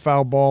chasing a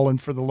foul ball and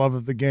For the Love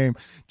of the Game,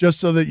 just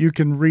so that you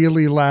can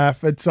really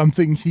laugh at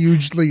something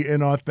hugely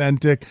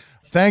inauthentic.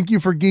 Thank you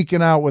for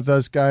geeking out with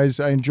us, guys.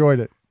 I enjoyed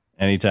it.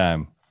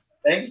 Anytime.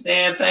 Thanks,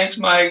 Dan. Thanks,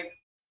 Mike.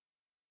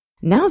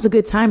 Now's a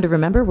good time to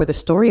remember where the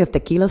story of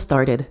tequila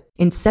started.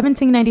 In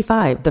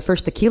 1795, the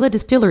first tequila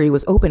distillery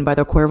was opened by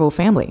the Cuervo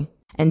family.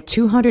 And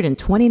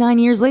 229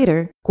 years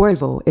later,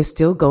 Cuervo is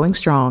still going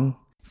strong.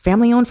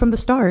 Family owned from the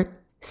start,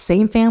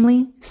 same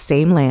family,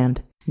 same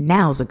land.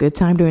 Now's a good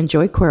time to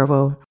enjoy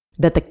Cuervo,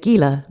 the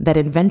tequila that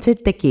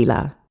invented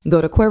tequila.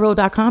 Go to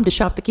Cuervo.com to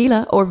shop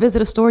tequila or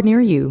visit a store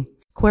near you.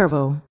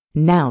 Cuervo,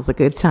 now's a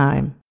good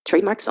time.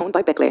 Trademarks owned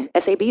by Becle,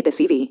 SAB de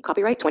CV.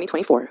 Copyright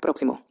 2024.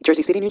 Próximo.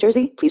 Jersey City, New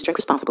Jersey. Please drink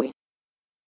responsibly.